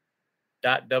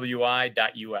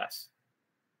 .wi.us.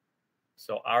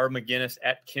 So R McGinnis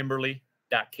at Kimberly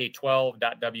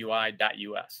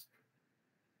 .K12.wi.us.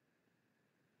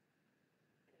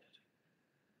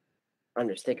 I'm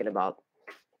just thinking about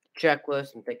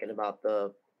checklist and thinking about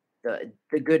the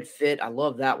good fit. I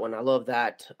love that one. I love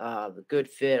that. The good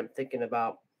fit. I'm thinking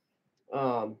about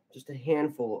just a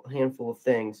handful of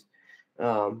things.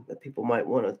 that people might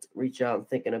want to reach out and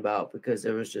thinking about, because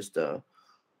it was just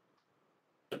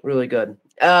really good.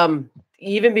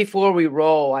 Even before we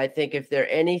roll, I think if there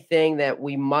anything that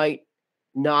we might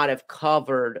not have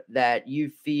covered that you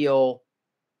feel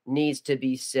needs to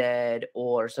be said,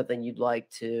 or something you'd like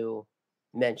to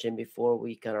mention before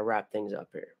we kind of wrap things up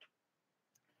here.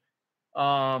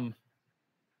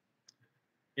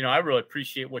 I really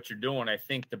appreciate what you're doing. I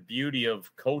think the beauty of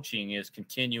coaching is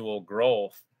continual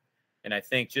growth. And I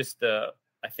think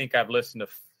I think I've listened to,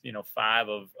 5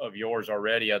 of yours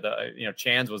already.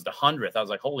 Chan's was the 100th. I was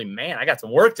like, holy man, I got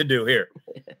some work to do here.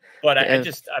 But I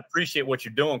appreciate what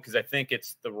you're doing, because I think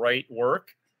it's the right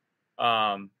work.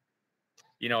 And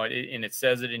it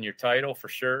says it in your title for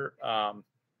sure.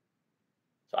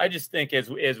 So I just think as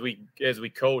we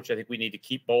coach, I think we need to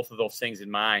keep both of those things in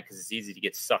mind, because it's easy to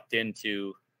get sucked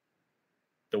into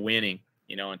the winning,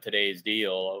 in today's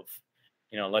deal of,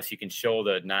 unless you can show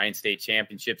the 9 state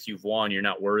championships you've won, you're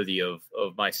not worthy of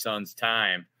my son's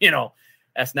time.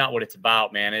 That's not what it's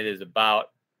about, man. It is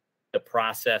about the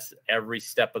process every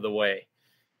step of the way.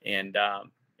 And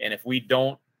if we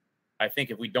don't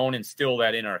instill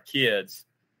that in our kids,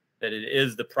 that it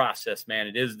is the process, man,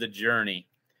 it is the journey.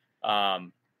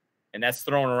 And that's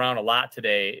thrown around a lot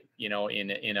today,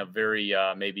 in a very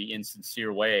maybe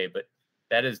insincere way, but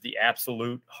that is the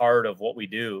absolute heart of what we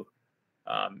do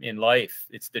in life.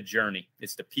 It's the journey.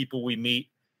 It's the people we meet.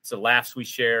 It's the laughs we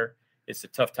share. It's the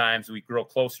tough times we grow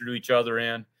closer to each other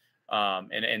in.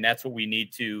 And that's what we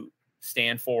need to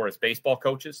stand for as baseball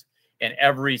coaches. And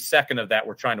every second of that,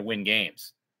 we're trying to win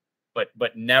games. But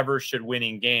never should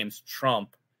winning games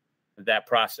trump that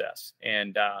process.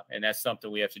 And that's something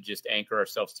we have to just anchor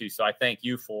ourselves to. So I thank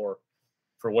you for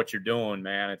what you're doing,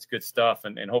 man. It's good stuff.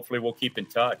 And hopefully we'll keep in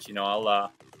touch.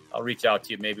 I'll reach out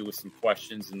to you maybe with some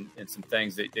questions and some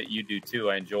things that you do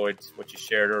too. I enjoyed what you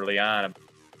shared early on.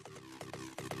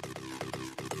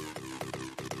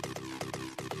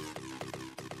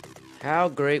 How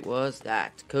great was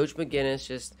that? Coach McGinnis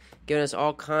just giving us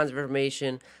all kinds of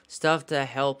information, stuff to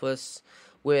help us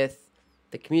with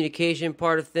the communication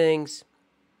part of things.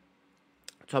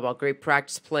 Talk about great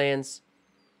practice plans,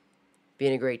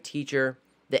 being a great teacher,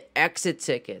 the exit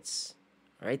tickets,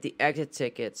 right? The exit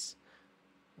tickets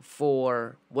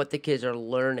for what the kids are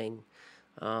learning.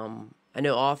 I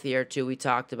know off the air too, we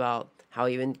talked about how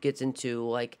he even gets into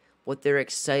like what they're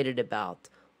excited about,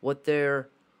 what they're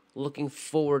looking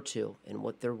forward to, and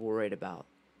what they're worried about.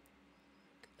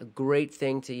 A great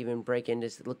thing to even break into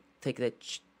is take the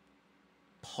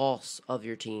pulse of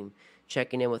your team,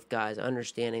 checking in with guys,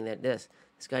 understanding that this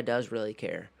guy does really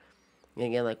care. And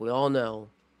again, like we all know,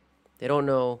 they don't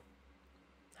know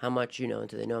how much you know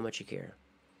until they know how much you care.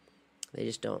 They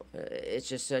just don't. It's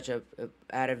just such a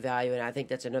added value, and I think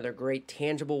that's another great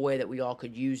tangible way that we all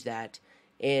could use that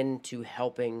into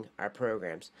helping our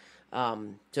programs.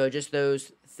 So just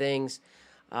those things.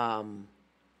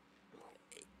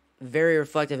 Very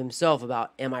reflective himself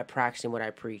about, am I practicing what I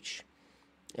preach?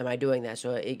 Am I doing that?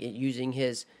 So using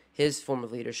his form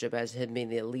of leadership as him being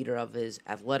the leader of his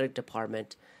athletic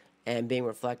department, and being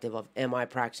reflective of, am I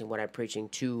practicing what I'm preaching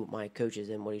to my coaches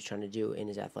and what he's trying to do in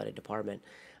his athletic department,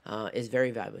 is very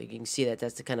valuable. You can see that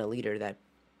that's the kind of leader that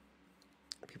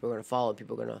people are going to follow,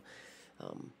 people are going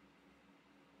to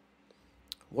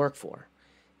work for.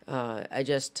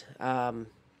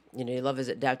 You love his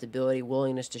adaptability,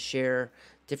 willingness to share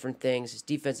different things, his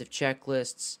defensive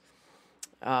checklists.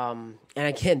 And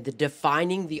again, the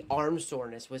defining the arm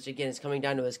soreness, which again is coming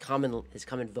down to his common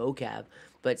vocab,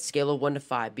 but scale of 1 to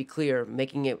 5, be clear,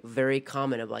 making it very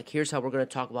common of like, here's how we're going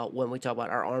to talk about when we talk about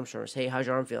our arm soreness. Hey, how's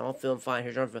your arm feeling? I'm feeling fine.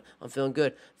 Here's your arm feeling. I'm feeling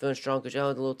good. Feeling strong because I'm a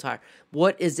little tired.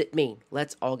 What does it mean?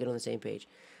 Let's all get on the same page.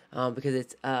 Because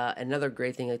it's another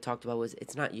great thing I talked about was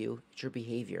it's not you, it's your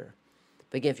behavior.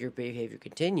 But again, if your behavior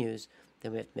continues,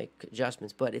 then we have to make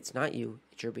adjustments. But it's not you,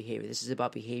 it's your behavior. This is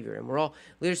about behavior. And we're all,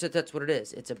 leadership, that's what it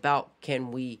is. It's about, can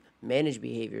we manage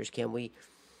behaviors? Can we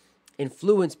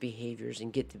influence behaviors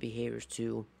and get the behaviors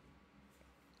to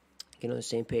get on the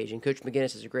same page? And Coach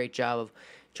McGinnis does a great job of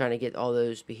trying to get all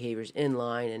those behaviors in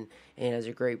line, and has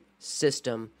a great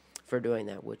system for doing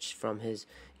that, which from his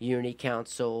Unity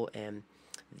Council and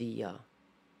the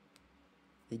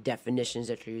definitions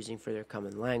that you're using for their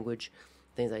common language,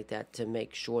 things like that, to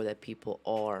make sure that people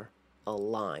are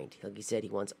aligned. Like he said, he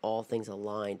wants all things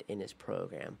aligned in his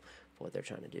program for what they're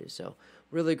trying to do. So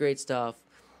really great stuff.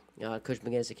 Coach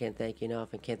McGinnis, I can't thank you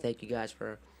enough, and can't thank you guys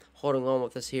for holding on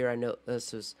with us here. I know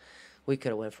we could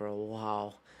have went for a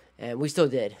while, and we still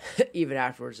did, even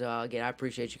afterwards. Again, I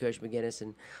appreciate you, Coach McGinnis,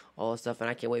 and all this stuff, and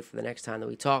I can't wait for the next time that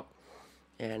we talk.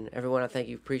 And everyone, I thank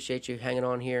you, appreciate you hanging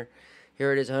on here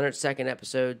here it is, 102nd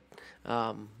episode.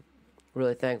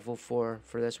 Really thankful for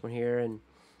this one here, and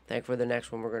thankful for the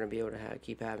next one we're going to be able to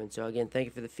keep having. So, again, thank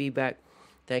you for the feedback.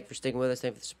 Thank you for sticking with us.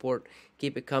 Thank you for the support.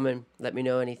 Keep it coming. Let me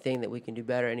know anything that we can do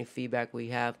better, any feedback we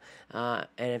have. And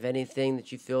if anything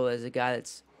that you feel as a guy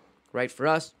that's right for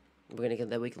us, we're going to get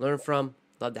that we can learn from,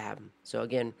 love to have him. So,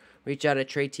 again, reach out at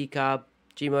Trey T. Cobb,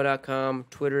 gmail.com,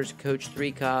 Twitter's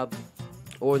Coach3Cobb,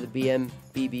 or the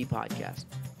BMBB podcast.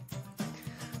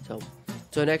 So,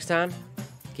 until next time,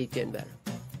 keep getting better.